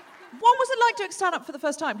 Yeah. What was it like doing stand-up for the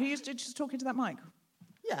first time? Who used to just talk into that mic?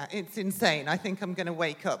 Yeah, it's insane. I think I'm going to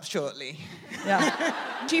wake up shortly. Yeah.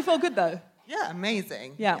 Do you feel good, though? Yeah,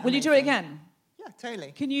 amazing. Yeah. Will you do it again? Yeah,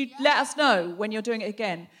 totally. Can you let us know when you're doing it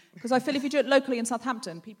again? Because I feel if you do it locally in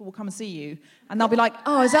Southampton, people will come and see you, and they'll be like,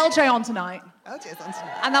 oh, is LJ on tonight? LJ's on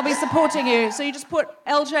tonight. And they'll be supporting you. So you just put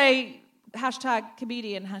LJ,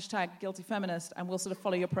 #comedian, #guiltyfeminist, and we'll sort of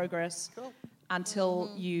follow your progress until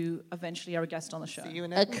you eventually are a guest on the show. See you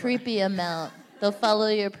in A creepy amount. They'll follow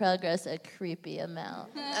your progress a creepy amount.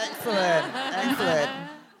 Excellent.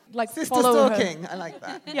 Like Sister follow stalking. Her. I like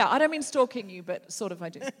that. Yeah, I don't mean stalking you, but sort of I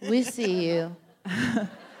do. We see you.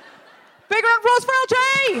 Big round of applause for LJ!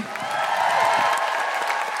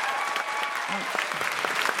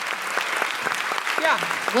 Yeah.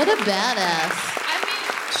 What a badass.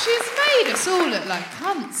 She's made us all look like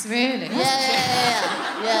cunts, really.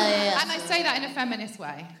 Yeah. And I say that in a feminist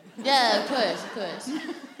way. Yeah, of course.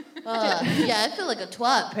 Yeah, I feel like a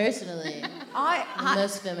twat, personally. In the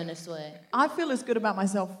most feminist way. I feel as good about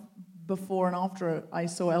myself before and after I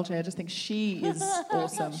saw LJ. I just think she is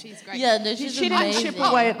awesome. She's great. Yeah, no, she's She didn't chip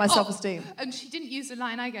away at my self-esteem. And she didn't use the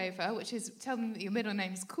line I gave her, which is, tell them that your middle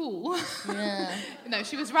name's cool. Yeah. No,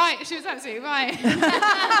 she was right. She was absolutely right.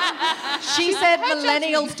 She said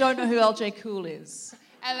millennials don't know who LJ Cool is.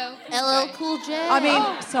 LL Cool J. I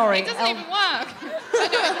mean, sorry. It doesn't even work.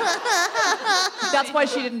 That's why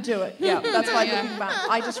she didn't do it. Yeah, that's why looking back.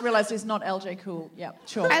 I just realised it's not LJ Cool. Yeah,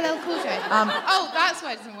 sure. LL Cool J. That's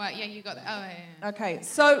why it doesn't work. Yeah, you got it. Oh, yeah. Okay,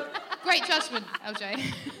 so... Great judgment,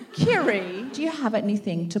 LJ. Kiri, do you have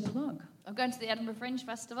anything to plug? I'm going to the Edinburgh Fringe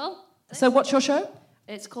Festival. So what's your show?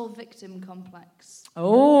 It's called Victim Complex.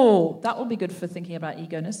 Oh, that will be good for thinking about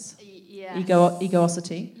ego-ness. Yeah.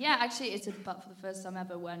 Egoosity. Yeah, actually, it's about for the first time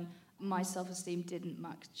ever when my self-esteem didn't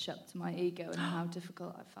match up to my ego and how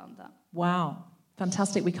difficult I found that. Wow.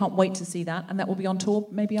 Fantastic. We can't wait to see that. And that will be on tour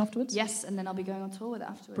maybe afterwards? Yes, and then I'll be going on tour with it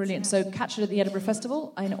afterwards. Brilliant. Yeah. So catch it at the Edinburgh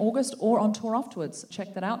Festival in August or on tour afterwards.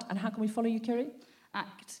 Check that out. And how can we follow you, Kiri?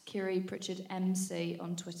 At Kiri Pritchard MC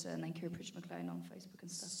on Twitter and then Kiri Pritchard McLean on Facebook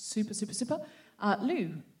and stuff. Super. Lou,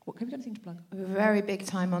 have you got anything to plug? Very big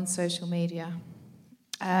time on social media.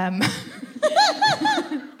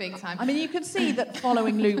 Big time. I mean, you can see that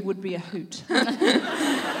following Lou would be a hoot. A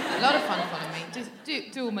lot of fun following me. Just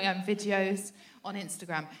do all my own videos on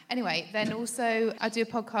Instagram. Anyway, then also I do a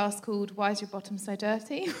podcast called Why Is Your Bottom So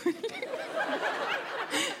Dirty?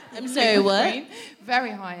 I'm sorry, what?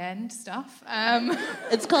 Very high-end stuff.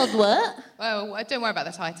 It's called what? Well, don't worry about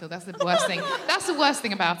the title. That's the worst thing. That's the worst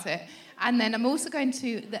thing about it. And then I'm also going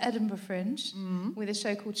to the Edinburgh Fringe with a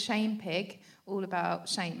show called Shame Pig, all about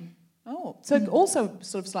shame. Oh, so also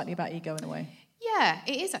sort of slightly about ego in a way. Yeah,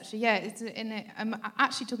 it is actually. Yeah, I'm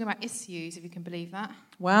actually talking about issues, if you can believe that.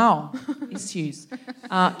 Wow, issues.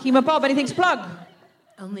 Kemah Bob, anything to plug?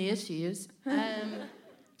 Only issues.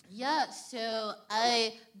 Yeah, so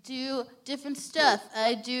I do different stuff.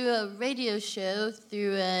 I do a radio show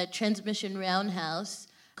through a transmission roundhouse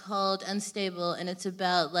called Unstable, and it's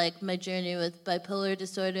about like my journey with bipolar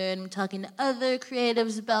disorder, and I'm talking to other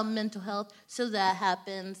creatives about mental health, so that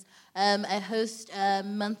happens. I host a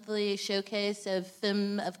monthly showcase of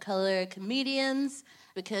film of color comedians,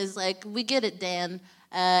 because like we get it, Dan,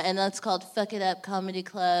 and that's called Fuck It Up Comedy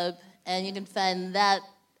Club, and you can find that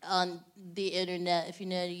on the internet if you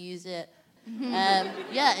know how to use it.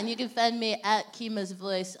 Yeah, and you can find me at Kemah's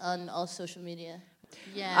Voice on all social media.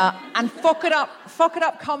 Yeah. And Fuck It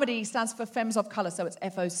Up Comedy stands for Femmes of Colour, so it's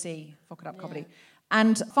FOC, Fuck It Up Comedy.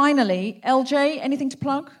 And finally, LJ, anything to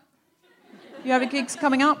plug? You have any gigs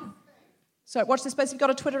coming up? So watch this space. You've got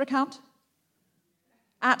a Twitter account?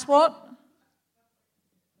 At what?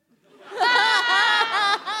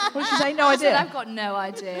 What did she say? No idea. I've got no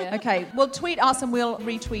idea. Okay, well, tweet us and we'll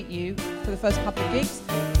retweet you for the first couple of gigs.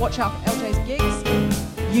 Watch out for LJ's gigs.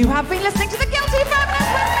 You have been listening to The Guilty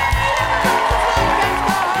Feminist with me,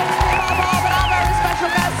 Kemah Bob, and our very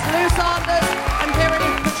special guests, Lou Sanders and Kiri,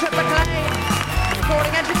 Pritchard, McLean.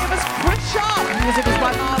 Recording engineer was Pritchard. Music was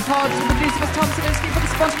by Miles Hodge. The producer was Tom Sadinsky for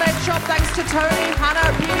The Spontaneous Shop. Thanks to Tony,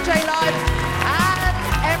 Hannah, PJ Live, and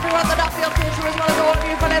everyone at Nuffield Theatre, as well as all of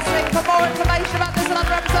you for listening. For more information about this and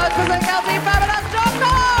other episodes, visit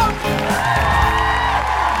guiltyfeminist.com.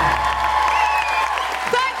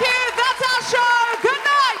 Thank you. That's our show. Good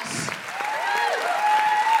night.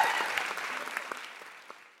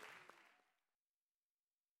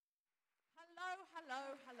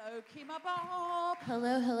 Hello, Kemah Bob.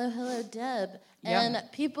 Hello, Deb. Yeah. And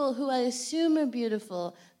people who I assume are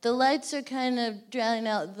beautiful. The lights are kind of drowning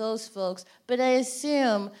out those folks, but I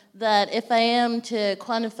assume that if I am to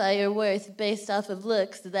quantify your worth based off of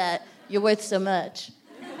looks, that you're worth so much.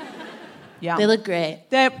 Yeah. They look great.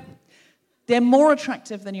 They're more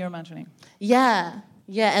attractive than you're imagining. Yeah,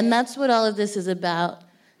 and that's what all of this is about.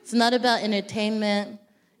 It's not about entertainment.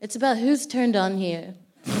 It's about who's turned on here.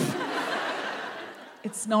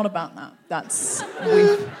 It's not about that. That's...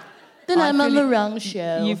 Then I'm on the wrong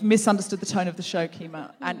show. You've misunderstood the tone of the show,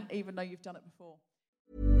 Kemah, and even though you've done it before.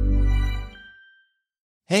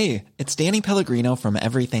 Hey, it's Danny Pellegrino from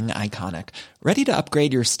Everything Iconic. Ready to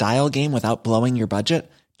upgrade your style game without blowing your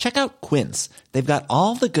budget? Check out Quince. They've got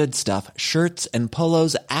all the good stuff, shirts and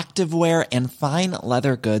polos, activewear, and fine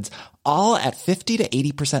leather goods, all at 50 to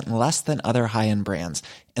 80% less than other high-end brands.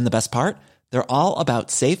 And the best part? They're all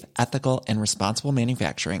about safe, ethical, and responsible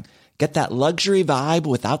manufacturing. Get that luxury vibe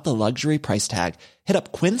without the luxury price tag. Hit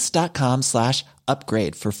up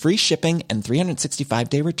quince.com/upgrade for free shipping and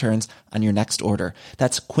 365-day returns on your next order.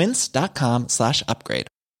 That's quince.com/upgrade.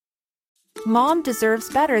 Mom deserves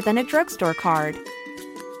better than a drugstore card.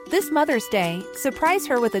 This Mother's Day, surprise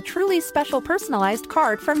her with a truly special personalized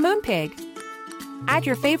card from Moonpig. Add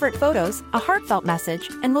your favorite photos, a heartfelt message,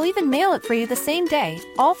 and we'll even mail it for you the same day,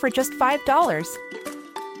 all for just $5.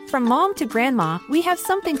 From mom to grandma, we have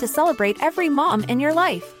something to celebrate every mom in your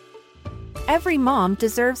life. Every mom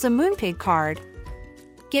deserves a Moonpig card.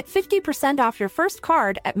 Get 50% off your first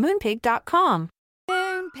card at moonpig.com.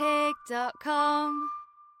 Moonpig.com.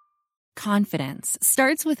 Confidence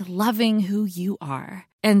starts with loving who you are.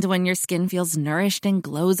 And when your skin feels nourished and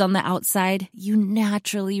glows on the outside, you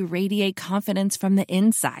naturally radiate confidence from the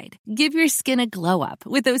inside. Give your skin a glow up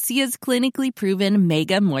with Osea's clinically proven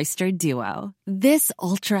Mega Moisture Duo. This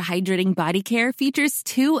ultra-hydrating body care features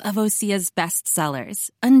two of Osea's best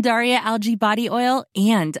sellers, Undaria Algae Body Oil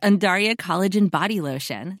and Undaria Collagen Body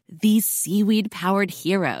Lotion. These seaweed-powered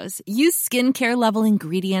heroes use skincare-level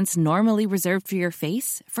ingredients normally reserved for your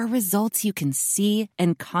face for results you can see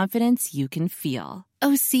and confidence you can feel.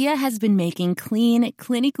 Osea has been making clean,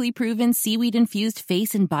 clinically proven seaweed-infused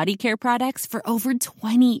face and body care products for over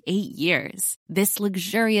 28 years. This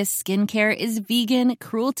luxurious skincare is vegan,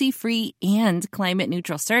 cruelty-free, and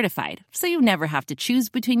climate-neutral certified, so you never have to choose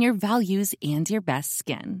between your values and your best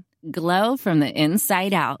skin. Glow from the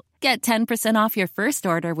inside out. Get 10% off your first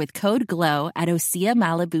order with code GLOW at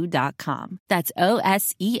OseaMalibu.com. That's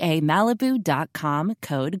OSEA Malibu.com,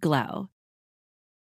 code GLOW.